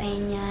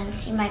Pennsylvania and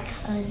see my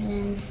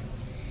cousins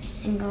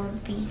and go to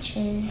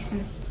beaches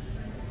and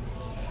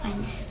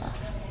find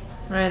stuff.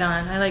 Right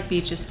on. I like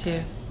beaches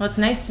too. Well, it's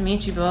nice to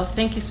meet you both.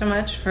 Thank you so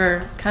much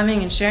for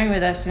coming and sharing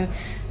with us, and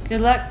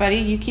good luck, buddy.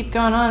 You keep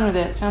going on with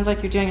it. Sounds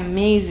like you're doing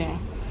amazing.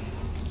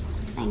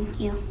 Thank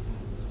you.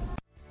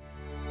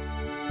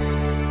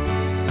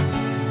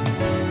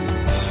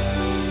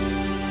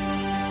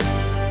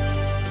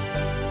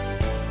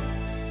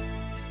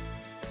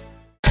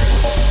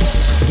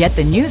 Get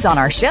the news on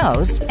our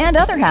shows and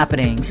other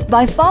happenings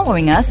by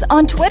following us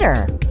on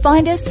Twitter.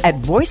 Find us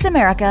at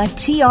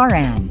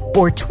VoiceAmericaTRN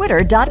or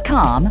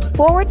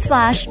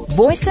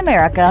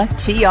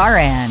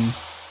twitter.com/VoiceAmericaTRN.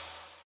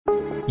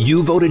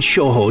 You voted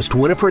show host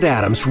Winifred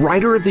Adams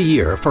Writer of the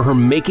Year for her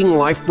Making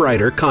Life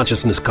Brighter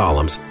consciousness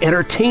columns,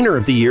 Entertainer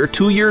of the Year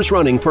 2 years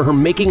running for her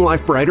Making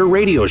Life Brighter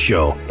radio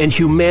show, and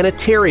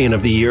Humanitarian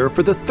of the Year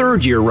for the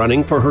 3rd year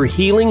running for her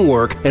healing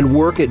work and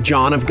work at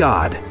John of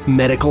God.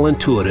 Medical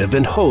intuitive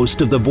and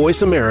host of the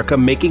Voice America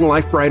Making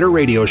Life Brighter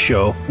radio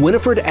show,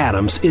 Winifred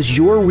Adams is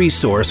your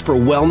resource for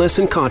wellness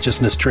and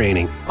consciousness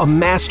training. A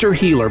master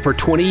healer for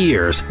 20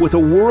 years with a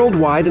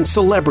worldwide and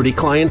celebrity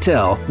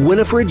clientele,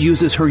 Winifred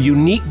uses her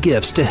unique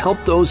gifts to to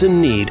help those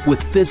in need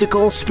with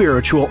physical,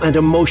 spiritual, and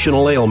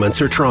emotional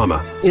ailments or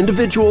trauma.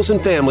 Individuals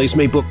and families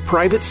may book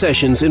private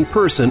sessions in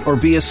person or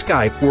via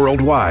Skype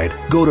worldwide.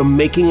 Go to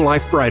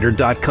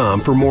makinglifebrighter.com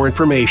for more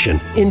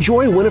information.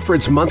 Enjoy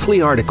Winifred's monthly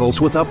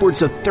articles with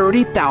upwards of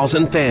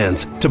 30,000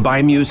 fans. To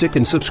buy music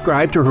and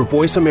subscribe to her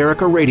Voice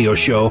America radio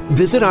show,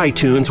 visit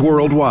iTunes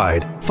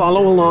worldwide.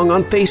 Follow along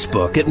on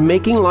Facebook at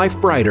Making Life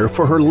Brighter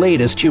for her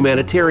latest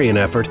humanitarian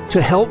effort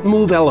to help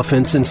move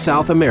elephants in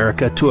South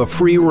America to a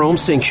free roam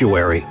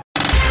sanctuary.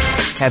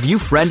 Have you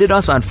friended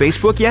us on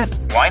Facebook yet?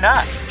 Why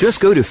not?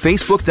 Just go to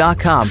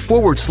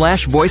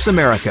facebook.com/Voice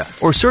America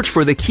or search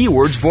for the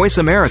keywords Voice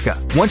America.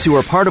 Once you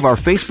are part of our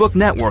Facebook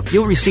network,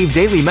 you'll receive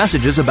daily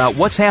messages about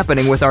what's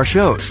happening with our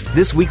shows,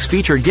 this week's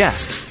featured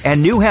guests,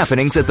 and new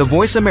happenings at the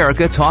Voice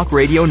America Talk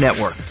Radio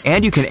Network.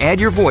 And you can add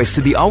your voice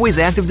to the always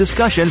active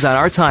discussions on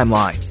our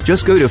timeline.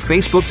 Just go to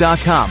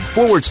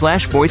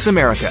facebook.com/Voice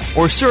America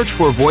or search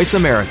for Voice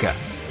America.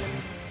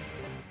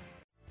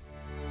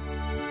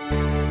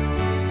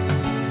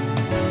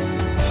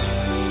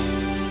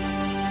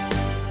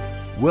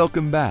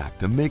 Welcome back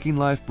to Making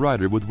Life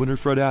Brighter with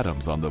Winifred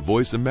Adams on the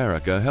Voice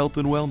America Health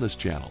and Wellness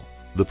Channel,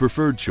 the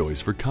preferred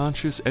choice for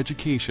conscious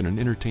education and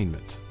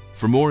entertainment.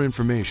 For more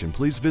information,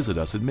 please visit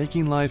us at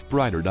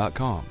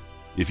makinglifebrighter.com.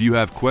 If you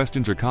have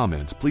questions or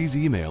comments, please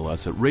email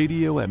us at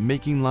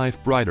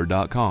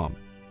radio@makinglifebrighter.com.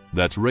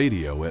 That's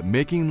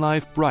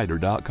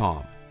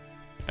radio@makinglifebrighter.com.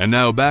 And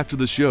now back to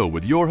the show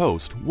with your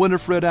host,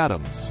 Winifred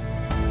Adams.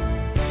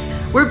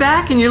 We're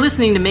back, and you're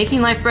listening to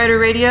Making Life Brighter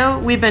Radio.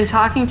 We've been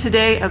talking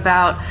today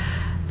about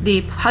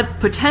the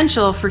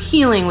potential for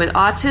healing with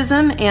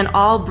autism and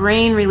all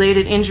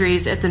brain-related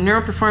injuries at the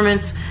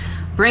Neuroperformance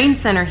Brain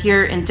Center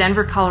here in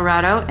Denver,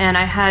 Colorado. And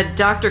I had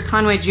Dr.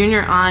 Conway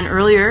Jr. on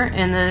earlier,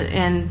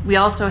 and we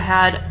also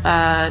had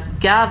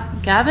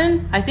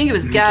Gavin, I think it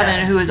was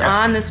Gavin, who was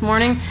on this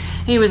morning.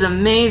 He was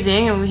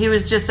amazing, and he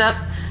was just up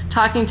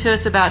talking to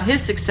us about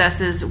his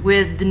successes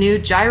with the new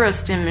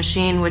GyroStim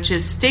machine, which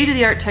is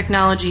state-of-the-art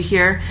technology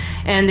here,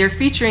 and they're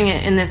featuring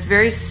it in this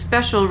very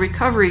special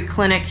recovery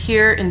clinic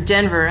here in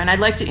Denver. And I'd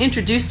like to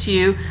introduce to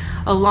you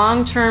a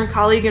long-term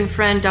colleague and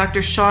friend,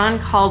 Dr. Sean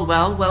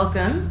Caldwell.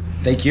 Welcome.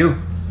 Thank you.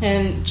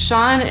 And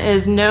Sean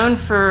is known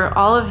for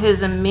all of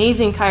his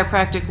amazing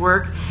chiropractic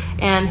work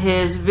and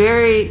his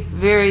very,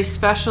 very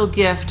special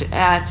gift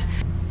at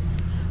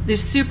the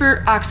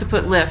Super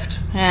Occiput Lift,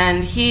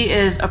 and he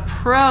is a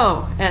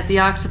pro at the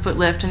Occiput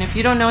Lift. And if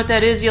you don't know what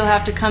that is, you'll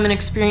have to come and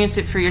experience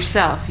it for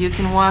yourself. You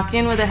can walk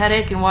in with a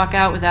headache and walk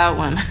out without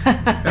one.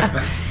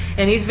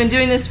 And he's been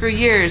doing this for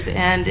years,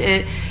 and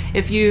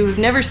if you've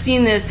never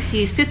seen this,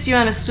 he sits you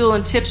on a stool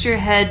and tips your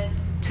head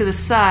to the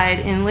side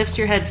and lifts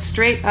your head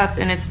straight up,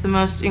 and it's the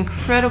most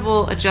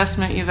incredible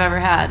adjustment you've ever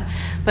had.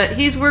 But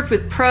he's worked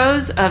with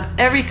pros of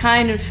every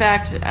kind. In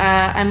fact,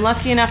 I'm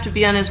lucky enough to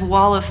be on his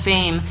wall of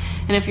fame,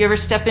 and if you ever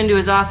step into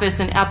his office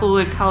in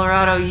Applewood,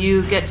 Colorado,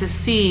 you get to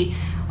see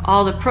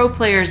all the pro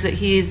players that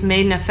he's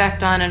made an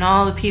effect on and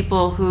all the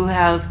people who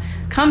have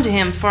come to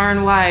him far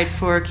and wide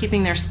for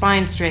keeping their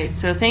spine straight.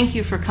 So thank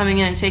you for coming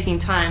in and taking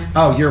time.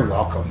 Oh, you're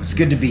welcome. It's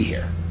good to be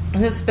here.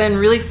 And it's been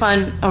really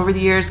fun over the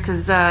years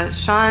because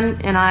Sean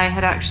and I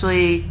had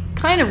actually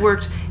kind of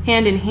worked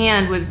hand in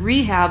hand with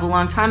rehab a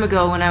long time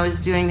ago when I was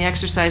doing the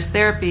exercise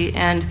therapy,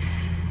 and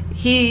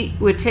he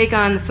would take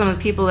on some of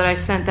the people that I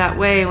sent that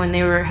way when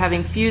they were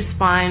having fused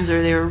spines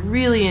or they were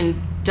really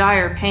in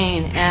dire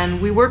pain,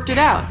 and we worked it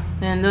out,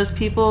 and those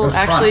people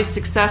actually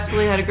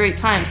successfully had a great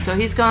time. So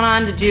he's gone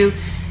on to do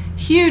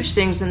huge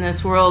things in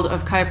this world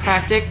of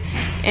chiropractic,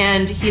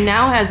 and he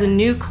now has a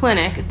new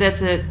clinic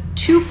that's a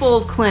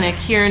twofold clinic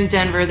here in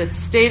Denver that's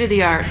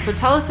state-of-the-art. So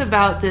tell us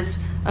about this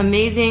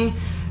amazing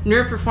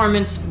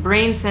Neuroperformance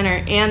Brain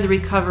Center and the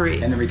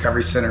recovery. And the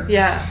recovery center.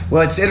 Yeah.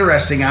 Well, it's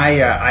interesting.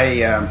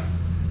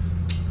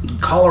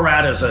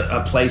 Colorado's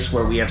a place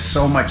where we have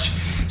so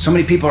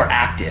many people are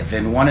active,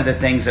 and one of the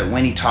things that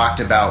Winnie talked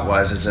about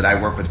is that I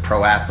work with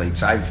pro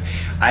athletes.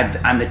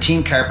 I'm the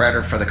team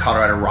chiropractor for the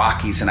Colorado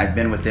Rockies, and I've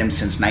been with them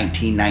since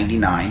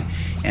 1999,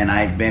 and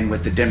I've been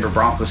with the Denver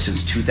Broncos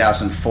since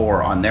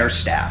 2004 on their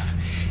staff.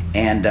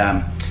 And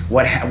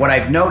what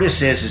I've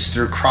noticed is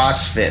through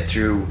CrossFit,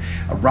 through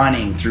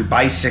running, through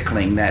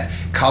bicycling, that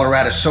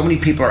Colorado, so many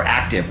people are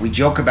active. We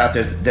joke about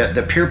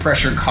the peer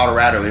pressure in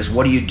Colorado is,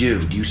 what do you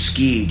do? Do you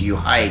ski? Do you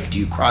hike? Do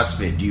you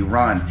CrossFit? Do you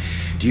run?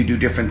 Do you do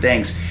different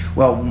things?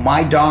 Well,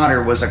 my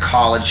daughter was a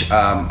college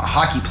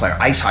hockey player,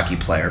 ice hockey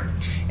player,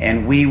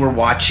 and we were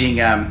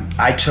watching,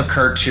 I took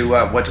her to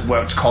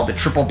what's called the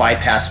triple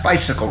bypass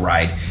bicycle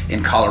ride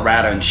in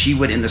Colorado, and she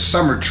would in the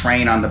summer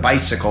train on the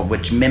bicycle,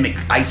 which mimic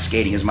ice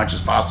skating as much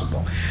as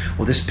possible.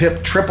 Well, this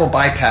triple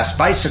bypass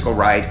bicycle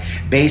ride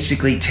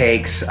basically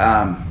takes,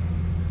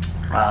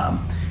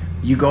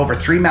 you go over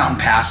 3 mountain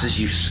passes,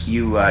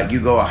 you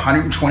go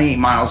 128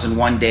 miles in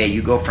one day,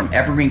 you go from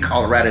Evergreen,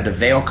 Colorado to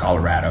Vail,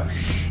 Colorado,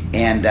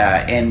 and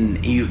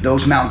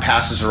those mountain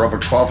passes are over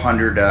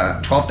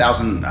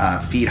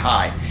 12,000 feet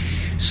high.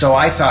 So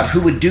I thought,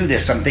 who would do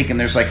this? I'm thinking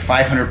there's like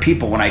 500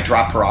 people when I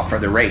drop her off for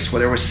the race.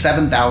 Well, there was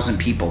 7,000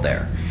 people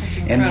there.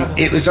 And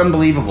it was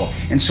unbelievable.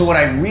 And so what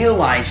I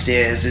realized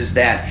is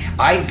that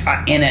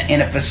I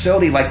in a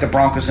facility like the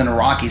Broncos and the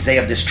Rockies, they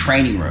have this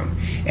training room,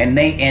 and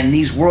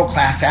these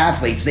world-class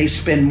athletes, they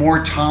spend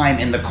more time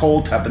in the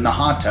cold tub and the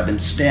hot tub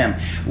and stim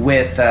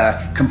with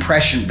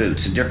compression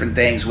boots and different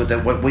things with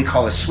what we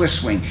call a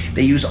Swiss swing.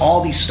 They use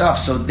all these stuff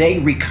so they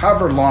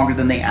recover longer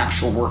than the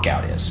actual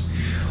workout is.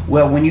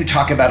 Well, when you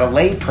talk about a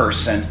lay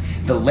person,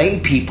 the lay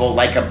people,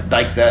 like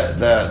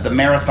the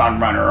marathon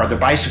runner or the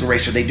bicycle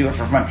racer, they do it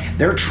for fun.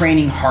 They're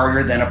training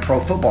harder than a pro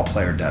football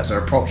player does,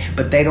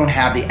 but they don't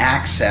have the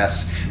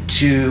access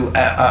to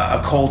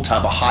a cold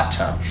tub, a hot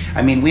tub.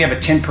 I mean, we have a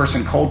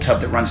 10-person cold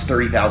tub that runs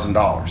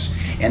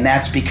 $30,000, and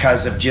that's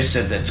because of just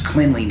its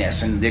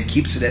cleanliness, and it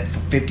keeps it at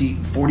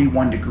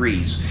 41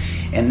 degrees.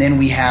 And then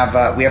we have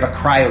a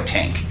cryo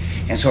tank.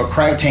 And so a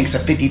cryo tank's a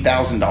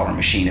 $50,000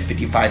 machine, a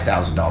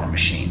 $55,000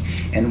 machine,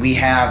 and we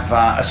have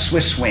a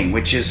Swiss swing,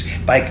 which is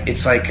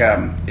it's like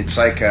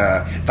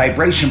a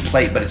vibration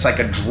plate, but it's like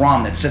a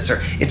drum that sits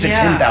there. It's a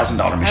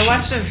 $10,000 machine. I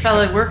watched a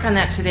fellow work on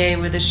that today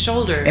with his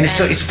shoulder, and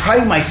it's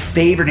probably my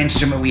favorite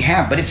instrument we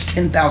have, but it's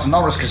 $10,000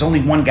 because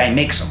only one guy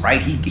makes them, right?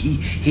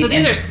 So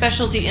these are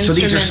specialty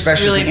instruments,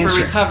 really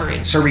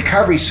for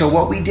recovery. So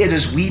what we did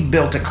is we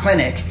built a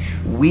clinic.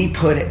 We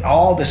put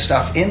all the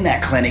stuff in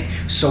that clinic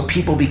so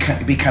people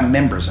become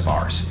members of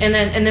ours. And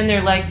then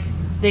they're like,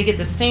 they get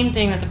the same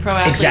thing that the pro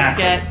athletes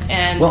get.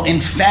 And well, in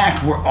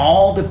fact, we're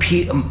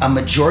a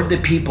majority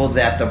of the people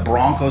that the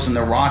Broncos and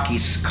the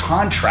Rockies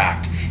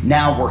contract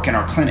now work in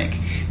our clinic,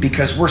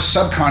 because we're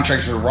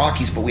subcontractors of the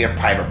Rockies, but we have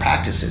private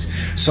practices.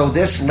 So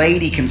this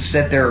lady can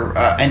sit there,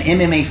 an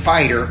MMA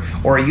fighter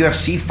or a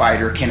UFC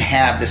fighter can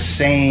have the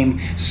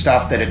same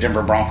stuff that a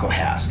Denver Bronco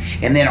has.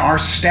 And then our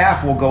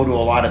staff will go to a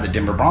lot of the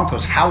Denver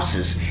Broncos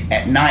houses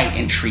at night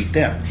and treat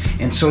them.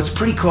 And so it's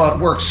pretty cool how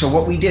it works. So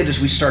what we did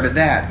is we started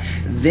that.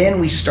 Then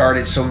we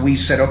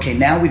said, okay,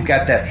 now we've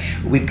got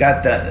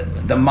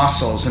the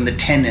muscles and the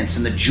tendons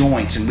and the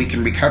joints, and we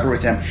can recover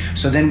with them.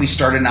 So then we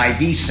started an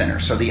IV center,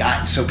 so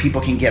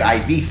people can get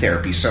IV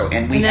therapy. So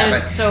and that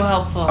is so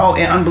helpful. Oh,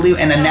 and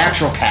unbelievable, and a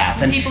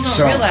naturopath. And people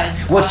don't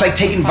realize. Well, it's like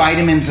taking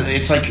vitamins.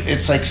 It's like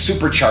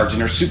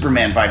supercharging or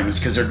Superman vitamins,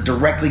 because they're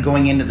directly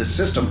going into the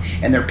system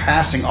and they're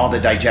passing all the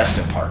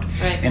digestive part.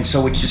 Right. And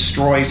so it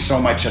destroys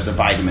so much of the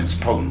vitamins'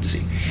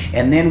 potency.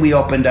 And then we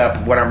opened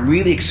up. What I'm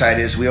really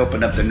excited is we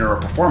opened up the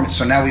neuroperformance.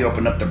 So now we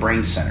opened up the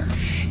brain center.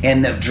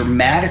 And the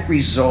dramatic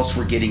results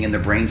we're getting in the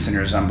brain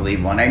center is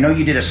unbelievable. And I know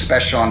you did a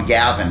special on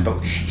Gavin,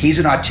 but he's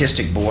an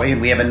autistic boy,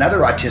 and we have another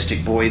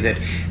autistic boy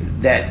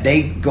that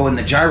they go in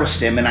the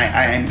gyrostim, and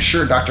I'm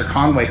sure Dr.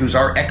 Conway, who's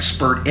our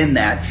expert in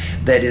that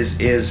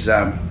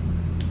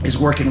is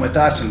working with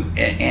us,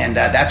 and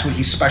that's what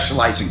he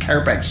specialized in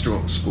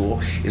chiropractic school,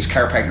 is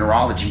chiropractic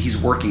neurology.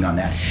 He's working on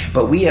that.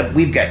 But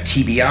we've got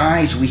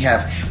TBIs.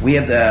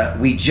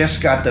 We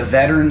just got the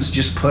veterans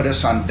just put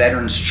us on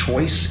Veterans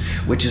Choice,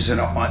 which is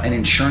an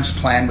insurance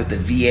plan with the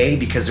VA,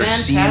 because they're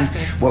seeing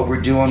what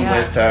we're doing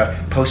with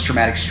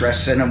post-traumatic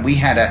stress syndrome. We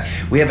have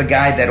a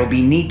guy that'll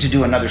be neat to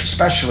do another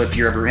special if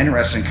you're ever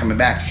interested in coming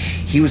back.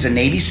 He was a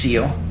Navy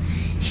SEAL.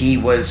 He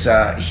was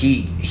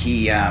he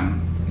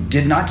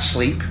did not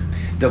sleep.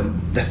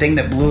 The thing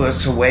that blew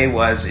us away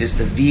is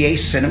the VA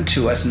sent him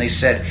to us, and they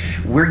said,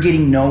 we're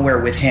getting nowhere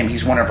with him.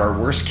 He's one of our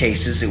worst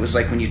cases. It was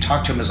like when you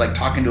talk to him, it was like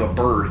talking to a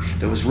bird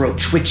that was real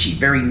twitchy,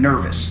 very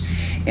nervous.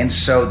 And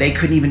so they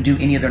couldn't even do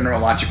any of their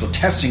neurological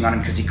testing on him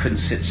because he couldn't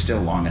sit still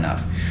long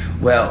enough.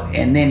 Well,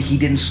 and then he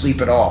didn't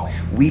sleep at all.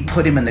 We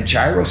put him in the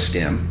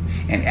gyrostim,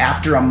 and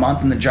after a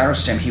month in the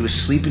gyrostim, he was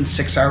sleeping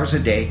 6 hours a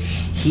day.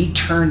 He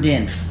turned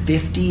in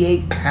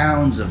 58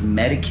 pounds of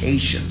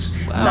medications.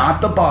 Wow.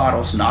 Not the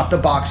bottles, not the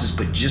boxes,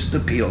 but just the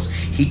pills.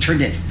 He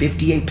turned in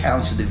 58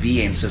 pounds to the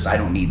VA and says, I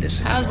don't need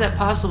this anymore. How is that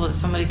possible that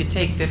somebody could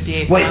take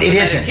 58 well, pounds it of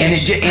isn't.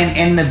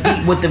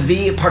 medication? What the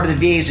VA, part of the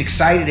VA is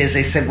excited is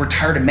they said, we're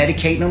tired of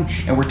medicating them,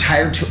 and we're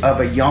tired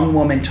of a young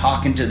woman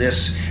talking to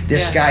this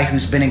guy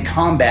who's been in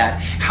combat.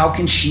 How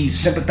can she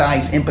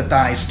sympathize,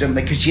 empathize,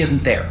 because she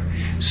isn't there?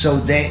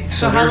 So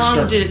how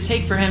long did it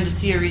take for him to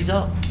see a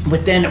result?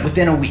 Within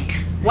a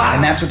week. Wow.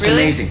 And that's what's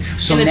really? amazing.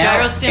 So in the now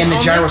gyrostim in the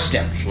only?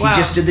 gyrostim. Wow. He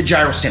just did the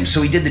gyrostim.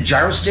 So he did the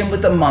gyrostim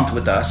with a month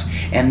with us,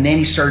 and then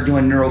he started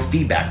doing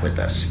neurofeedback with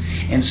us.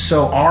 And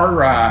so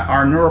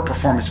our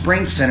neuroperformance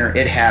brain center,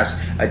 it has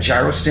a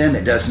gyrostim,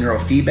 it does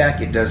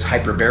neurofeedback, it does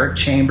hyperbaric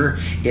chamber,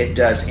 it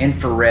does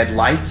infrared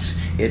lights,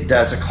 it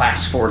does a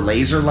class 4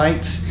 laser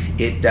lights,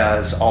 it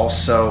does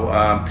also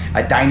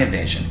a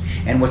Dynavision.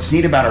 And what's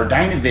neat about our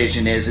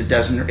Dynavision is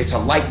it's a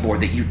light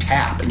board that you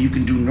tap, and you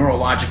can do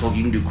neurological,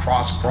 you can do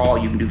cross crawl,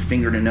 you can do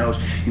finger to nose,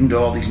 you can do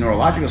all these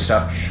neurological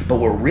stuff. But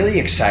what we're really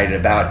excited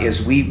about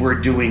is we're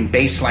doing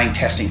baseline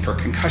testing for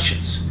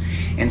concussions.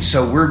 And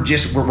so we're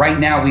right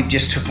now, we've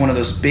just took one of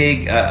those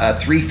big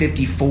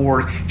 350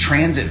 Ford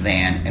Transit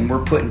van, and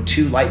we're putting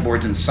 2 light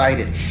boards inside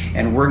it,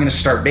 and we're going to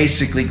start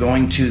basically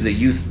going to the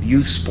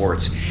youth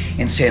sports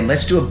and saying,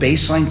 let's do a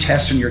baseline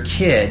test on your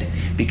kid,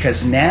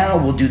 because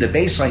now we'll do the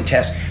baseline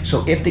test.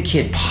 So if the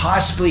kid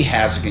possibly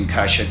has a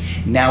concussion,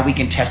 now we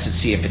can test it,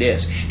 see if it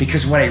is.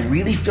 Because what I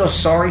really feel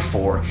sorry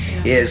for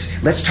is,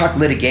 let's talk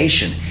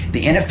litigation.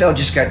 The NFL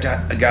just got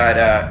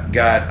a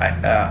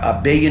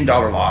 $1 billion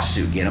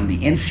lawsuit against them. The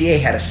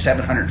NCAA had a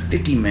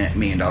 $750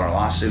 million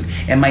lawsuit,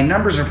 and my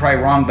numbers are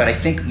probably wrong, but I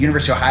think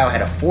University of Ohio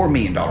had a $4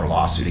 million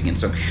lawsuit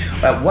against them.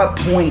 At what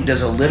point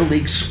does a little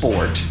league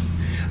sport,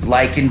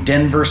 like in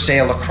Denver, say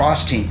a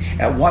lacrosse team,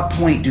 at what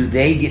point do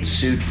they get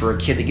sued for a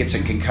kid that gets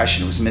a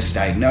concussion, was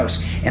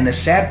misdiagnosed? And the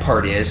sad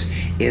part is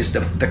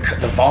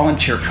the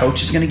volunteer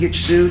coach is going to get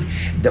sued,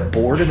 the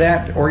board of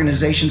that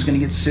organization is going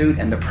to get sued,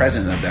 and the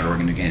president of that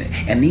organization.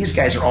 And these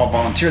guys are all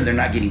volunteer; they're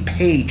not getting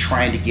paid,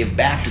 trying to give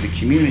back to the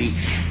community.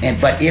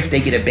 But if they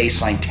get a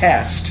baseline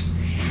test,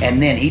 and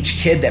then each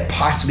kid that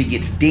possibly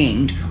gets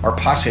dinged or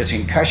possibly has a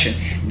concussion,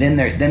 then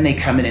they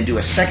come in and do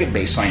a second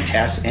baseline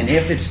test. And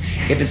if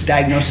it's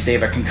diagnosed that they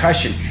have a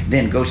concussion,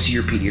 then go see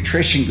your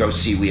pediatrician.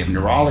 We have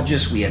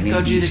neurologists, we have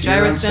MDs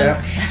here and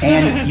stuff,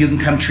 and you can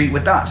come treat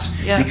with us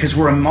because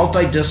we're a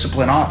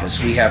multidiscipline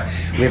office. We have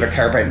a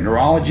chiropractic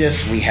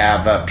neurologist, we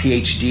have a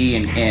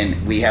PhD,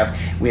 and we have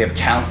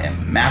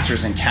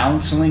masters in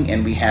counseling,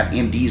 and we have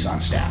MDs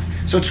on staff.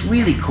 So it's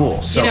really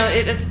cool. So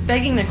it's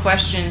begging the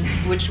question,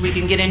 which we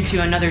can get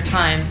into another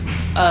time,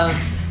 of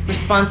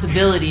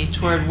responsibility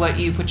toward what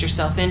you put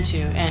yourself into.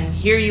 And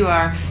here you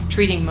are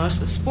treating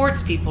most of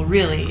sports people,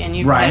 really, and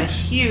you've had a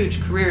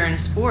huge career in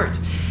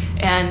sports.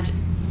 And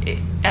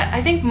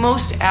I think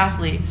most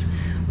athletes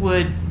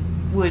would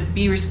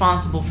be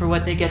responsible for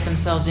what they get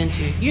themselves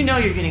into. You know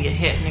you're going to get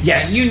hit in a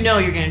game. You know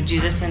you're going to do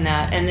this and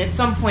that. And at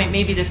some point,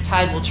 maybe this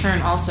tide will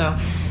turn also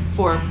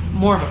for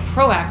more of a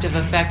proactive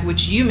effect,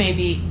 which you may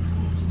be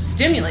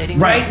stimulating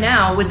right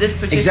now with this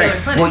particular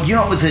clinic. Well, you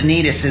know what the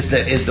neatest is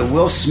the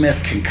Will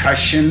Smith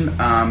concussion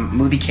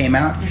movie came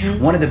out.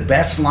 Mm-hmm. One of the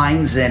best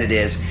lines in it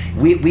is,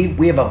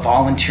 we have a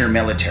volunteer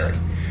military.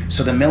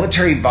 So the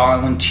military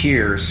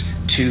volunteers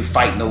to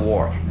fight in the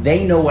war.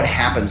 They know what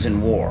happens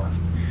in war.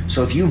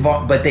 So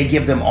but they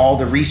give them all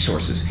the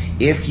resources.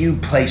 If you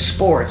play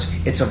sports,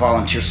 it's a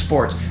volunteer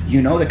sport.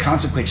 You know the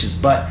consequences,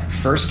 but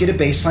first get a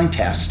baseline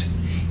test.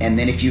 And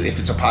then if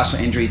it's a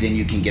possible injury, then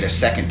you can get a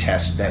second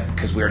test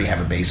because we already have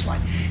a baseline.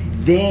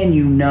 Then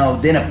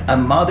a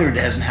mother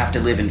doesn't have to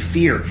live in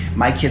fear.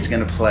 My kid's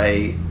going to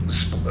play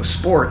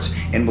sports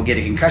and will get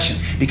a concussion,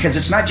 because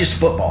it's not just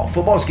football.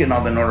 Football's getting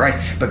all the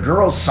notoriety, but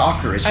girls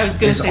soccer is awful. I was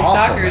going to say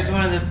soccer is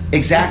one of the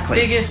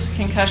biggest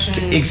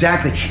concussion.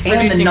 Exactly,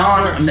 and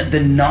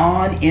the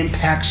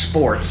non-impact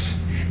sports.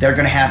 They're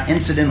going to have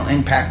incidental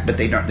impact, but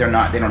they don't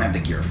have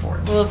the gear for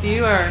it. Well, if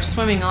you are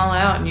swimming all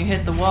out and you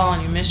hit the wall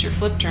and you miss your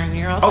flip turn,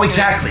 you're also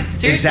exactly.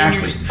 Your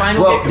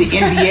spinal the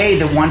NBA,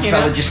 the one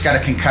fella just got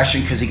a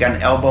concussion because he got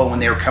an elbow when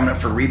they were coming up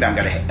for a rebound,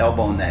 got an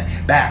elbow in the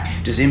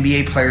back. Does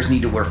NBA players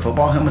need to wear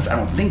football helmets? I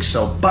don't think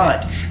so,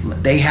 but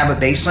they have a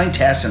baseline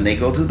test and they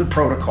go through the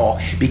protocol,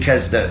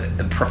 because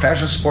the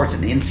professional sports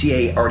and the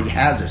NCAA already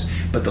has this,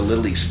 but the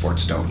Little League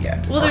sports don't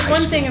yet. Well, there's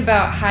one thing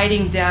about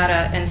hiding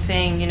data and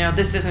saying,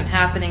 this isn't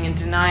happening and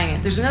denying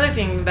it. There's another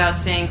thing about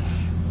saying,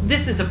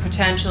 this is a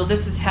potential,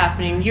 this is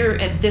happening, you're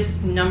at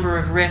this number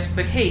of risk,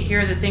 but hey,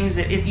 here are the things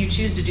that if you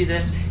choose to do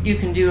this, you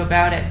can do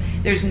about it.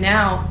 There's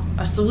now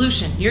a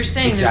solution. You're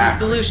saying There's a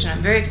solution.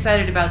 I'm very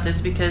excited about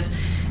this, because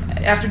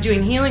after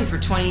doing healing for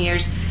 20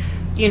 years,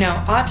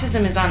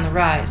 autism is on the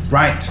rise.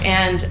 Right.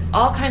 And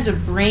all kinds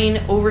of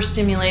brain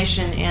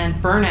overstimulation and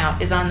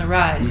burnout is on the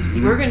rise.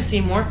 Mm-hmm. We're going to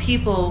see more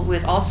people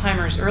with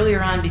Alzheimer's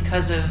earlier on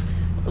because of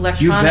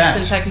electronics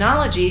and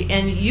technology,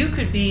 and you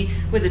could be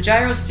with the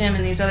gyrostim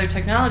and these other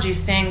technologies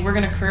saying we're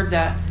going to curb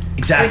that.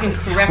 Exactly. We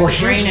can correct the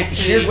brain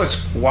activity. Here's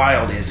what's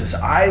wild is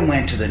I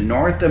went to the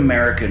North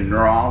American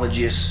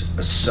Neurologists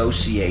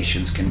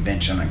Association's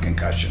convention on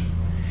concussion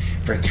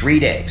for 3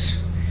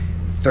 days,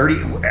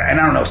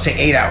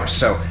 8 hours.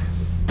 So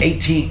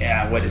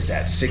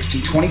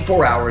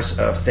 24 hours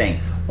of thing.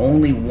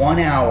 Only 1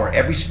 hour,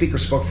 every speaker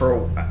spoke for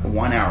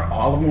 1 hour.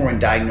 All of them were in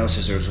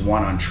diagnosis. There was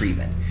one on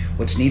treatment.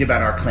 What's neat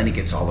about our clinic,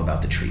 it's all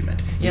about the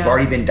treatment. You've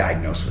already been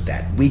diagnosed with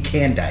that. We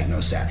can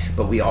diagnose that,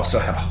 but we also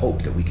have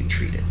hope that we can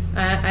treat it.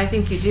 I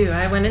think you do.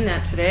 I went in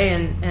that today,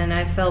 and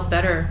I felt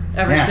better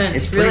ever since.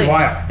 It's pretty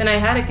wild. And I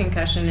had a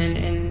concussion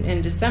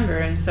in December,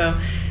 and so,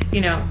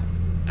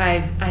 I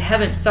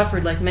haven't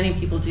suffered like many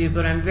people do,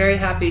 but I'm very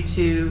happy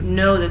to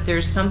know that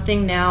there's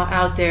something now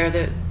out there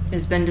that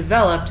has been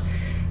developed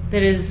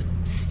that is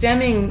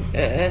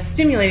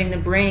stimulating the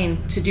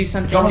brain to do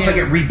something. It's almost new.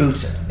 like it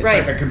reboots it. It's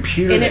like a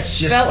computer and that's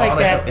just like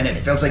that, and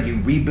it feels like you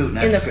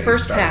reboot in the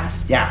first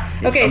pass. Yeah.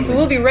 Okay, so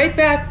we'll be right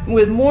back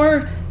with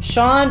more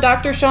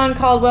Dr. Sean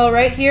Caldwell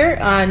right here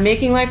on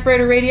Making Life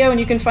Brighter Radio, and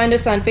you can find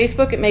us on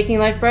Facebook at Making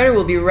Life Brighter.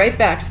 We'll be right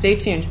back. Stay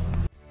tuned.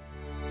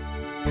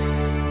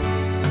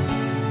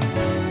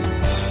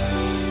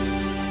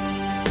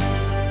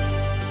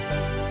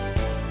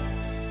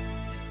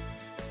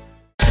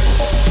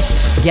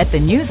 Get the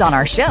news on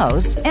our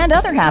shows and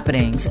other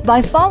happenings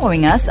by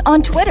following us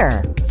on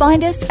Twitter.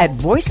 Find us at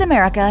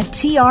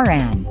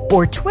VoiceAmericaTRN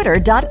or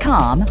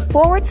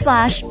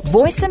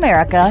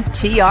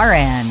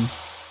twitter.com/VoiceAmericaTRN.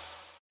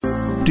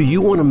 Do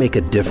you want to make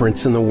a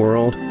difference in the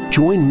world?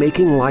 Join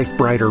Making Life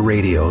Brighter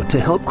Radio to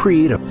help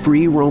create a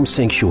free roam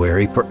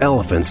sanctuary for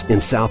elephants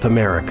in South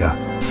America.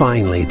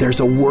 Finally,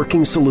 there's a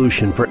working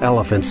solution for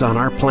elephants on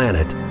our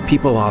planet.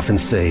 People often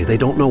say they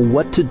don't know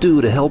what to do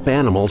to help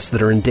animals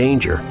that are in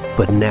danger.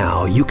 But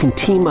now you can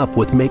team up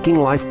with Making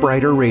Life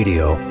Brighter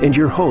Radio and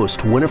your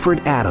host,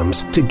 Winifred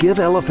Adams, to give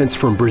elephants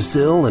from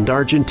Brazil and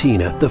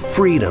Argentina the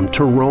freedom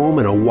to roam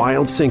in a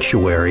wild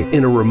sanctuary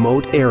in a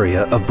remote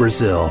area of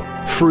Brazil.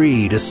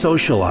 Free to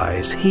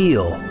socialize,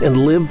 heal,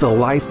 and live the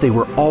life they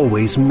were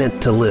always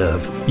meant to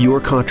live. Your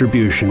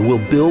contribution will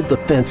build the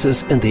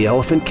fences and the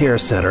Elephant Care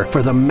Center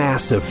for the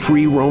massive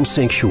free roam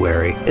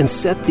sanctuary and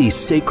set these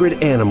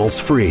sacred animals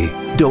free.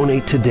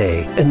 Donate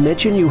today and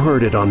mention you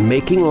heard it on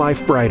Making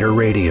Life Brighter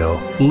Radio.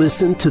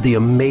 Listen to the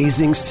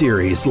amazing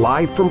series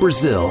live from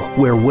Brazil,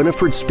 where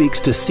Winifred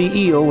speaks to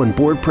CEO and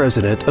board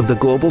president of the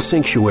Global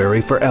Sanctuary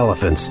for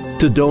Elephants.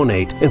 To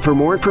donate and for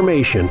more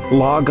information,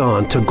 log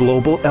on to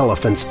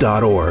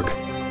globalelephants.org.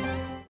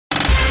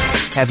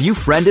 Have you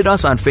friended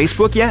us on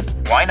Facebook yet?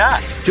 Why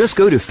not? Just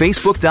go to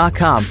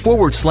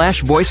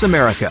facebook.com/Voice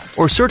America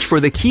or search for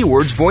the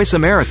keywords Voice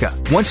America.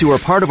 Once you are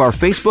part of our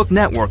Facebook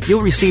network,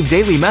 you'll receive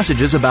daily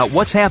messages about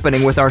what's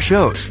happening with our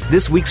shows,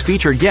 this week's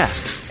featured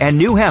guests, and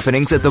new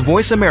happenings at the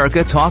Voice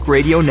America Talk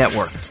Radio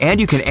Network. And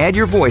you can add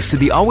your voice to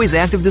the always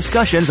active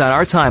discussions on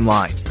our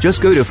timeline.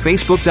 Just go to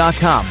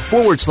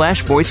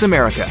facebook.com/Voice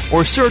America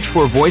or search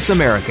for Voice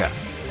America.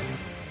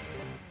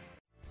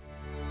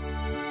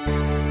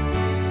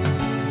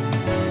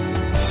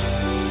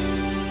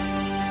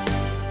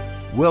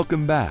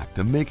 Welcome back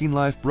to Making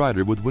Life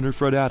Brighter with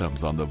Winifred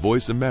Adams on the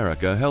Voice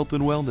America Health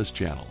and Wellness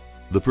Channel,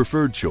 the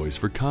preferred choice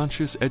for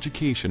conscious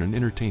education and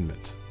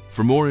entertainment.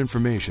 For more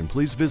information,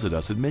 please visit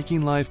us at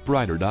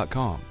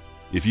makinglifebrighter.com.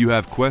 If you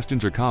have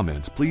questions or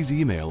comments, please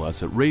email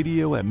us at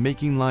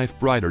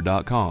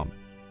radio@makinglifebrighter.com.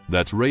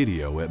 That's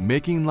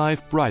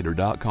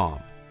radio@makinglifebrighter.com.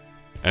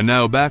 And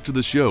now back to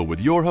the show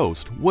with your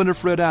host,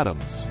 Winifred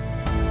Adams.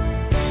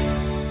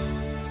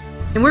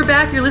 And we're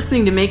back. You're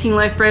listening to Making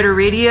Life Brighter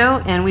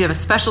Radio, and we have a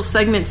special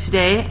segment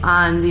today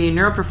on the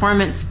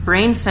Neuroperformance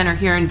Brain Center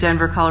here in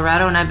Denver,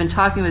 Colorado. And I've been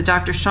talking with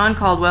Dr. Sean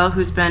Caldwell,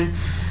 who's been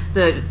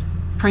the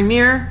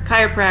premier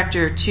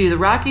chiropractor to the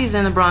Rockies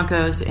and the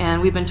Broncos.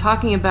 And we've been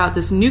talking about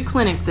this new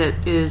clinic that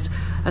is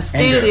a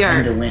state-of-the-art.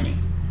 And to Winnie.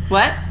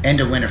 What? And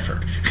to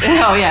Winifred.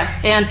 Oh, yeah.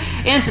 And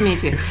to me,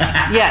 too.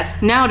 Yes,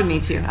 now to me,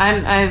 too.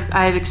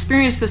 I've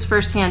experienced this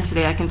firsthand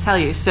today, I can tell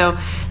you. So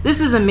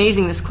this is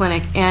amazing, this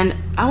clinic. And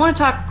I want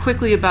to talk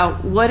quickly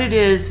about what it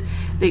is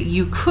that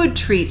you could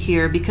treat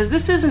here, because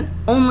this isn't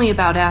only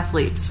about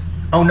athletes.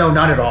 Oh, no,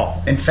 not at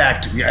all. In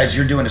fact, as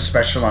you're doing a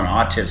special on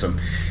autism,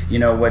 you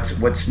know,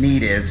 what's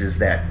neat is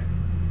that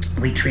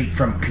we treat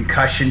from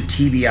concussion,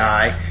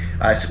 TBI,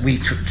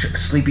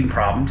 sleeping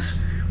problems,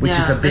 which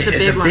is a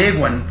big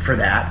one for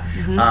that.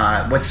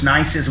 Mm-hmm. What's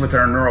nice is with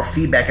our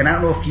neurofeedback, and I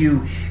don't know if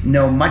you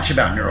know much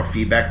about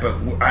neurofeedback, but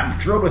I'm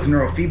thrilled with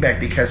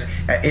neurofeedback because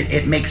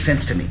it makes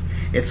sense to me.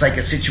 It's like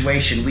a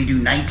situation. We do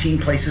 19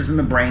 places in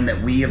the brain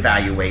that we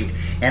evaluate,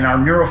 and our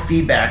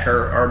neurofeedback,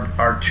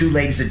 our two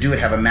ladies that do it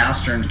have a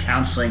master in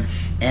counseling,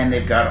 and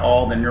they've got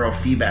all the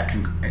neurofeedback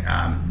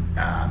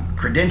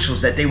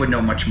credentials that they would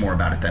know much more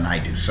about it than I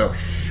do. So,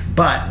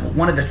 but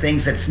one of the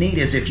things that's neat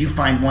is if you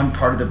find one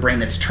part of the brain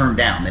that's turned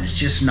down, that it's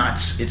just not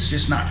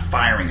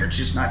firing or it's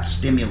just not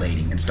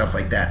stimulating and stuff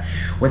like that.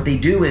 What they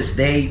do is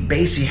they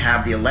basically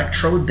have the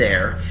electrode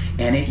there,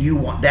 and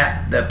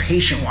the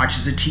patient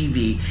watches the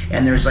TV,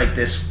 and there's like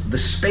the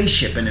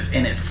spaceship, and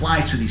it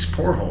flies through these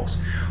portholes.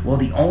 Well,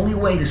 the only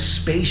way the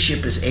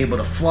spaceship is able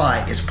to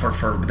fly is for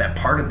that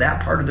part of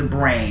the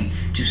brain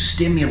to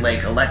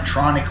stimulate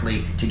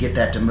electronically to get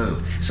that to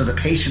move. So the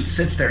patient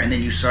sits there, and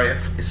then you see it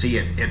fly. So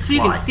you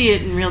can see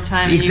it in real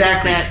time.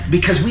 Exactly,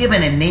 because we have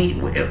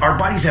our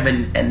bodies have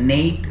an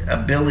innate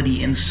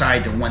ability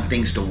inside to want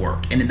things to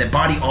work, and the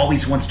body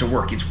always wants to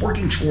work. It's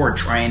working toward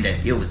trying to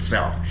heal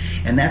itself,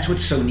 and that's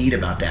what's so neat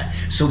about that.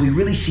 So we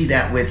really see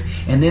that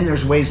and then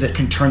there's ways that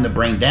can turn the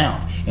brain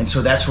down, and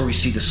so that's where we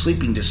see the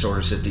sleeping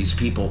disorders that these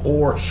people.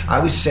 Or I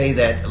would say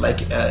that,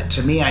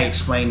 to me, I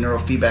explain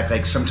neurofeedback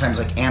like sometimes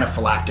like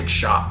anaphylactic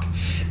shock.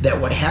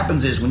 That what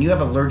happens is when you have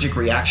allergic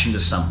reaction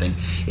to something,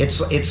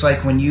 it's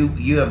like when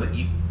you have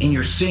in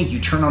your sink, you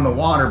turn on the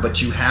water,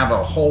 but you have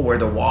a hole where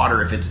the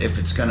water, if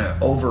it's going to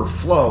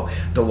overflow,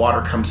 the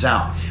water comes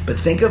out. But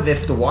think of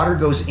if the water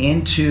goes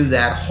into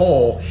that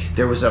hole,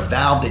 there was a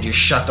valve that just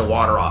shut the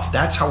water off.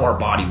 That's how our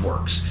body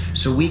works.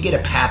 So we get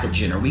a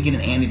pathogen or we get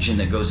an antigen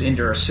that goes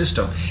into our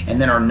system,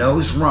 and then our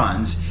nose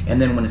runs,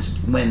 and then when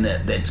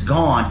it's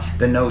gone,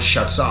 the nose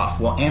shuts off.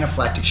 Well,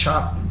 anaphylactic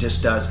shock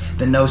just does,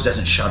 the nose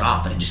doesn't shut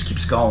off, and it just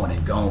keeps going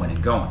and going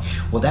and going.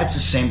 Well, that's the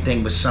same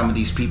thing with some of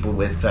these people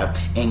with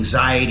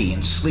anxiety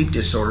and sleep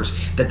disorders,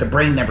 that the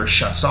brain never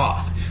shuts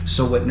off.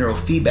 So what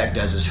neurofeedback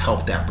does is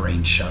help that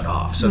brain shut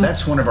off. So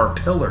that's one of our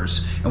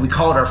pillars, and we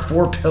call it our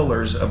 4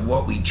 pillars of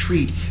what we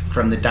treat,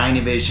 from the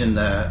Dynavision,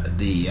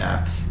 the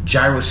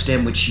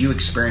gyrostim, which you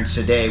experienced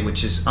today,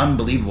 which is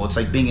unbelievable. It's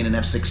like being in an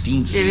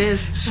F-16 seat. It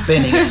is.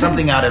 Spinning. It's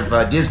something out of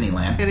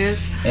Disneyland. It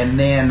is. And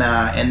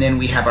then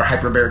we have our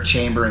hyperbaric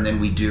chamber, and then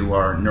we do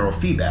our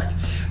neurofeedback.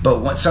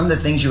 But some of the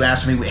things you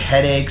asked me, with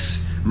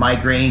headaches,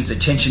 migraines,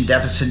 attention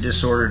deficit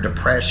disorder,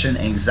 depression,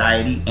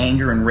 anxiety,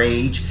 anger and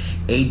rage,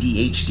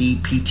 ADHD,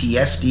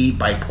 PTSD,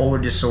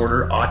 bipolar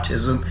disorder,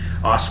 autism,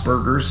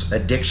 Asperger's,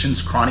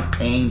 addictions, chronic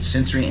pain,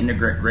 sensory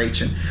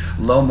integration,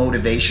 low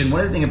motivation.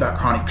 One of the things about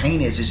chronic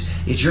pain is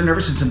your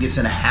nervous system gets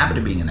in a habit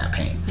of being in that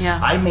pain. Yeah.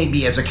 I may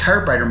be, as a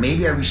chiropractor,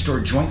 maybe I restore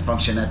joint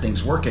function, that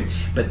thing's working,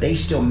 but they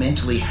still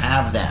mentally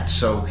have that.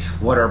 So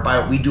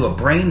we do a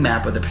brain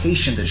map of the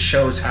patient that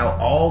shows how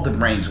all the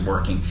brain's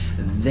working.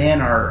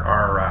 Then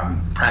our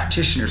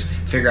practitioners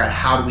figure out,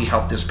 how do we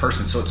help this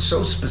person? So it's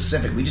so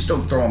specific. We just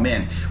don't throw them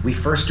in. We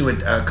first do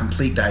a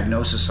complete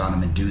diagnosis on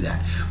them and do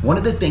that. One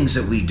of the things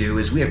that we do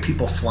is we have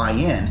people fly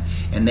in,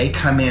 and they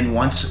come in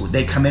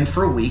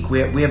for a week.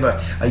 We have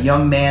a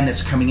young man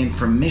that's coming in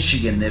from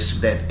Michigan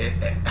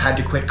that had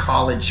to quit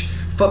college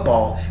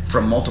football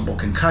from multiple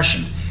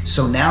concussion.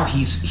 So now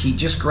he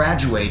just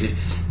graduated,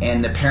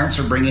 and the parents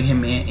are bringing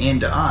him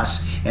into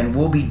us, and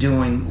we'll be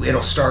doing,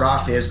 it'll start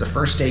off as the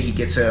first day he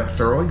gets a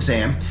thorough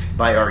exam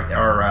by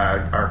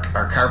our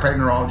chiropractic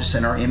neurologist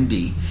and our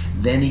MD.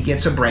 Then he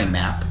gets a brain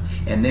map.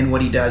 And then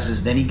what he does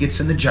is then he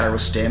gets in the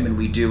gyrostim, and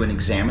we do an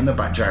exam in the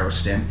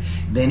gyrostim.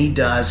 Then he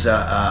does,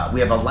 we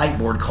have a light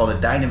board called a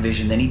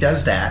Dynavision. Then he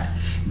does that.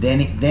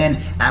 Then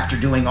after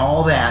doing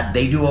all that,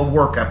 they do a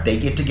workup. They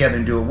get together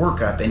and do a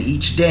workup. And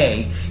each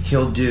day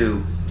he'll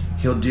do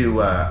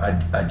a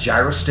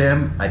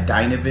gyrostim, a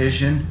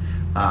Dynavision,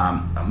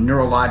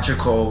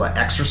 neurological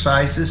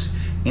exercises,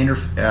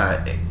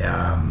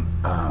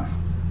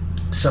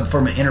 some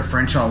form of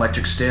interferential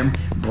electric stim,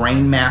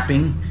 brain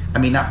mapping.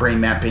 Brain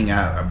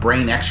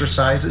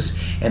exercises,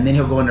 and then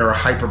he'll go into our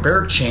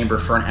hyperbaric chamber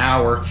for an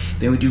hour.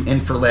 Then we do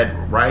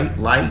infrared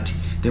light.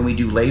 Then we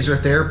do laser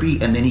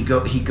therapy, and then he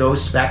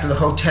goes back to the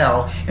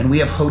hotel, and we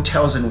have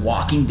hotels in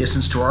walking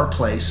distance to our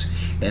place,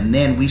 and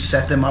then we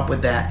set them up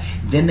with that.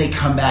 Then they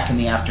come back in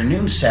the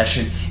afternoon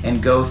session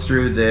and go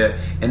through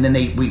and then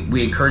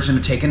we encourage them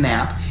to take a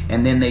nap,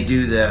 and then they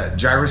do the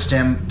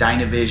gyrostim,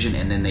 Dynavision,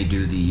 and then they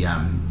do the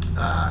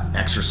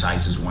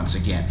exercises once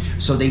again.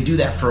 So they do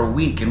that for a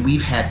week, and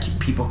we've had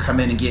people come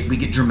in and we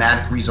get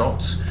dramatic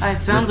results.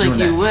 It sounds like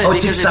you would,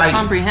 because it's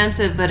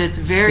comprehensive, but it's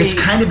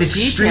kind of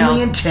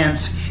extremely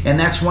intense, and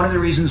that's one of the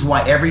reasons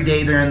why every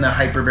day they're in the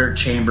hyperbaric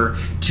chamber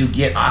to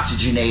get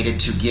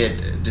oxygenated,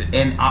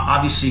 and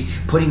obviously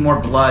putting more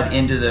blood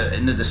into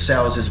the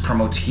cells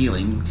promotes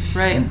healing,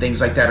 right, and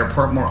things like that, or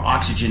put more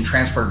oxygen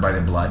transported by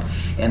the blood.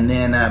 And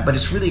then but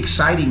it's really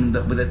exciting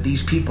that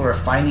these people are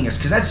finding us,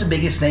 because that's the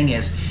biggest thing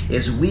is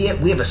we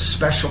have a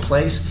special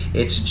place.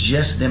 It's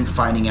just them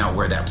finding out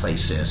where that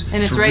place is,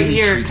 and it's right really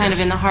here, kind of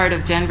in the heart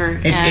of Denver.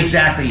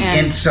 Exactly,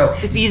 and so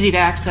it's easy to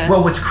access.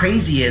 Well, what's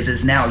crazy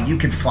is now you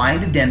can fly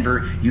into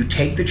Denver. You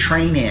take the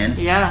train in.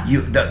 Yeah.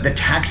 The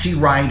taxi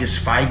ride is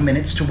 5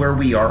 minutes to where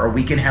we are, or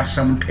we can have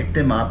someone pick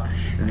them up.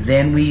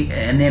 Then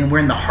we're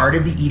in the heart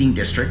of the eating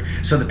district,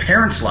 so the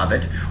parents love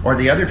it, or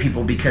the other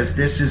people, because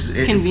it's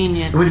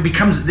convenient. It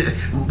becomes,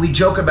 we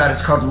joke about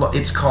it's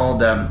called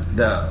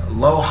the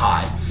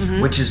Low-Hi,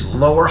 which is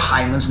Lower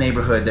Highlands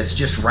neighborhood. That's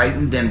just right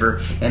in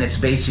Denver, and it's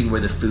basically where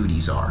the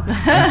foodies are.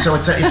 And so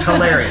it's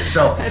hilarious.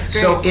 So that's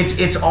great. So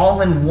it's all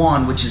in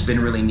one, which has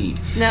been really neat.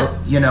 No.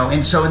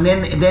 And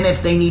then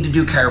if they need to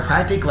do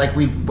chiropractic, like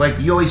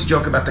you always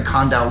joke about the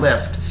condyle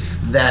lift.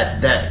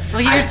 Well,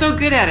 you're so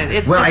good at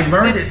it. I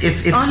learned it.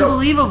 It's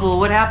unbelievable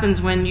what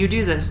happens when you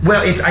do this.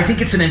 Well, I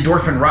think it's an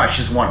endorphin rush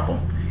is one of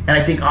them, and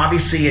I think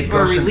obviously it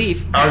goes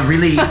relief.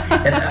 Relief.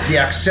 And the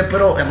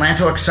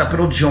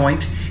atlanto-occipital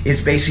joint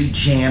is basically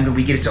jammed, and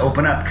we get it to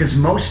open up, because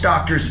most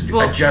doctors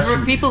adjust.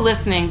 For people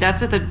listening,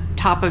 that's at the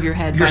top of your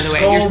head. By the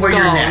way, your skull,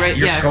 your neck, right?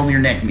 Your skull, where your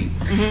neck meet.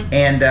 Mm-hmm.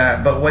 And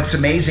but what's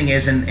amazing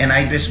is, and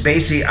I just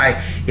basically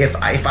if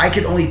I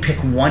could only pick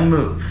one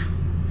move.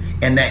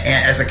 And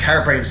as a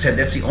chiropractor said,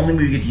 that's the only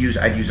move you could use.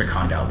 I'd use a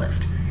condyle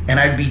lift, and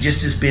I'd be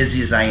just as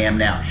busy as I am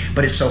now.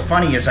 But it's so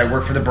funny, as I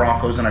work for the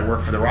Broncos and I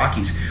work for the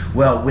Rockies.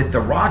 Well, with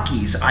the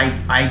Rockies, I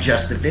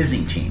adjust the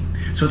visiting team,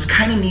 so it's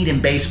kind of neat in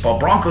baseball.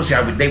 Broncos,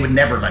 they would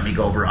never let me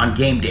go over on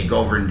game day, go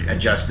over and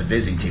adjust the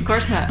visiting team. Of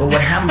course not. But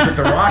what happens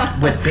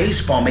with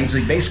baseball, Major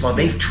League Baseball,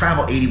 they've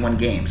traveled 81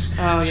 games.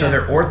 Oh, yeah. So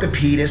their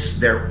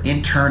orthopedist, their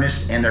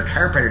internist, and their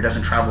chiropractor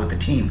doesn't travel with the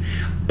team.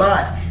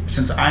 But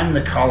since I'm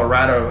the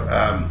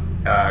Colorado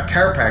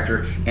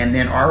chiropractor, and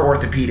then our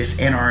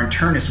orthopedist and our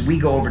internist, we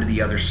go over to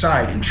the other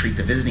side and treat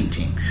the visiting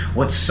team.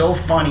 What's so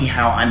funny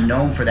how I'm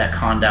known for that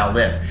condyle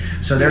lift.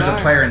 So there's a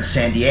player in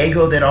San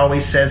Diego that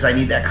always says I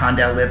need that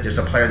condyle lift. There's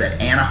a player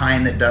at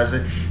Anaheim that does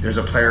it. There's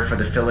a player for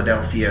the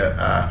Philadelphia,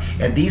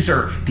 and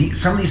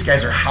some of these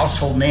guys are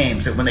household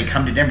names that when they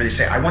come to Denver, they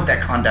say, I want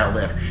that condyle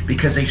lift,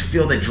 because they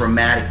feel the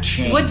dramatic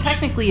change. What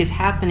technically is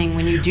happening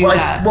when you do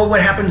that? Well,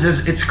 what happens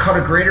is it's called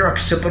a greater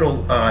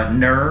occipital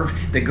nerve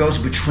that goes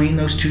between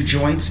those two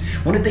joints.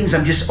 One of the things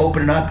I'm just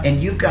opening up,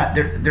 and you've got,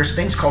 there's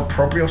things called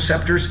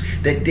proprioceptors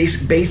that they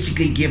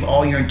basically give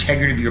all your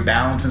integrity of your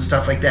balance and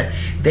stuff like that.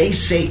 They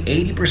say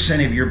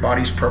 80% of your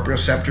body's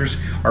proprioceptors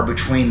are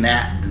between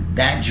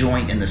that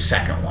joint and the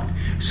second one.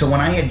 So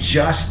when I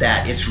adjust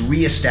that, it's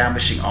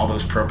reestablishing all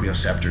those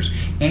proprioceptors.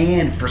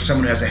 And for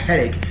someone who has a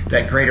headache,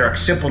 that greater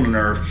occipital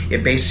nerve,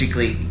 it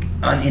basically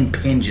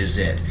unimpinges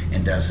it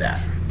and does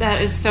that.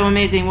 That is so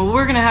amazing. Well,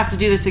 we're going to have to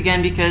do this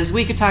again, because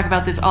we could talk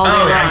about this all day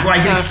long.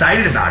 I get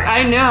excited about it.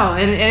 I know,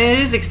 and it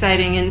is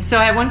exciting. And so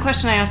I have one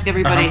question I ask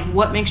everybody.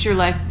 What makes your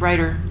life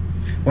brighter?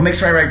 What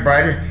makes my life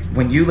brighter?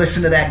 When you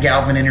listen to that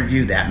Galvin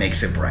interview, that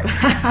makes it bright.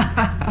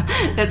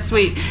 That's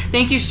sweet.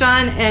 Thank you,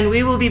 Sean, and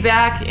we will be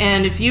back.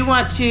 And if you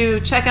want to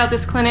check out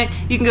this clinic,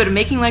 you can go to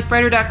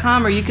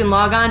makinglifebrighter.com, or you can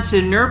log on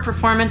to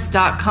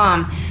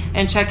neuroperformance.com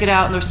and check it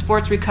out, and there's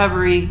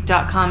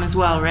sportsrecovery.com as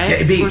well, right?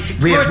 Yeah,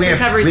 Sports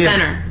Recovery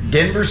Center.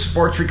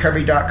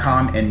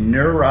 DenverSportsRecovery.com and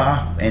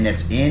Neura, and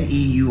it's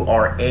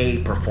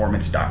Neura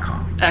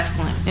performance.com.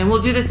 Excellent. And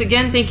we'll do this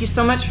again. Thank you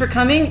so much for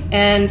coming,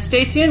 and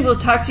stay tuned. We'll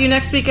talk to you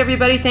next week,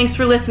 everybody. Thanks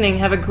for listening.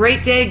 Have a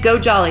great day. Go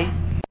Jolly.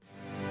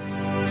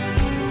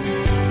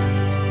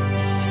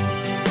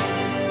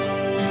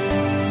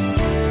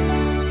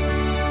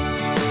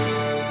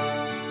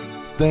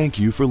 Thank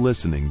you for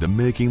listening to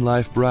Making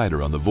Life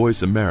Brighter on the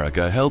Voice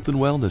America Health and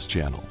Wellness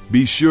Channel.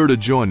 Be sure to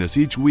join us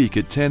each week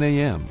at 10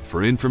 a.m.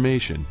 for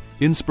information,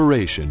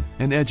 inspiration,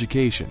 and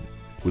education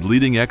with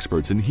leading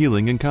experts in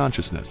healing and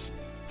consciousness.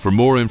 For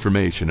more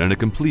information and a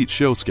complete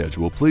show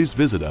schedule, please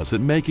visit us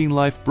at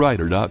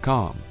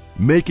makinglifebrighter.com.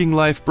 Making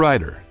Life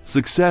Brighter,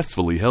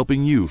 successfully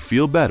helping you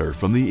feel better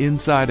from the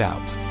inside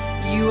out.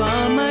 You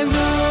are my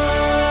road.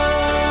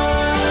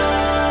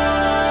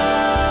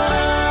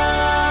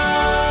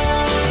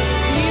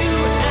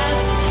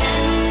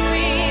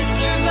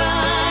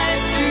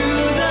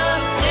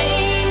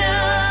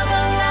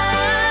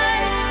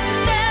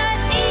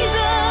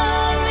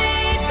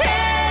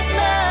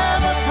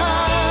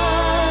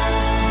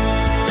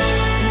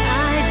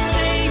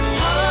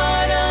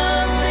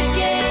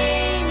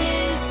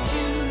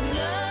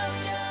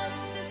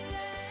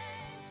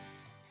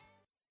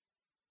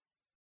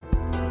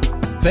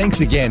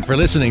 Thanks again for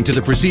listening to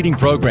the preceding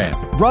program,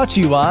 brought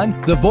to you on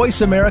the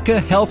Voice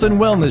America Health and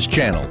Wellness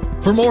Channel.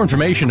 For more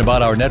information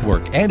about our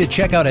network and to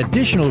check out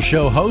additional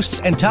show hosts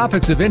and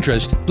topics of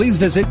interest, please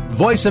visit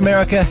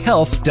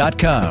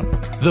voiceamericahealth.com.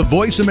 The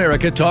Voice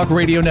America Talk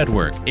Radio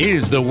Network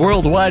is the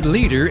worldwide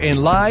leader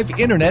in live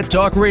Internet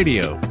talk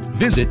radio.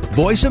 Visit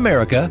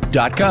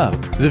voiceamerica.com.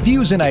 The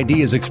views and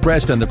ideas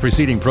expressed on the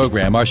preceding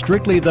program are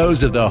strictly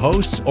those of the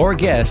hosts or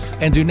guests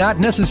and do not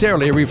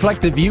necessarily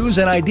reflect the views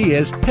and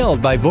ideas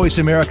held by Voice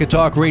America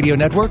Talk Radio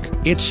Network,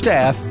 its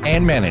staff,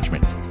 and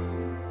management.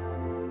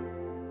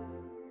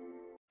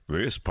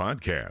 This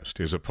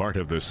podcast is a part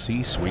of the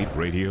C-Suite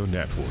Radio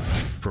Network.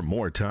 For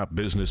more top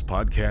business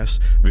podcasts,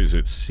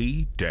 visit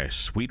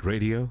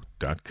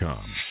c-suiteradio.com.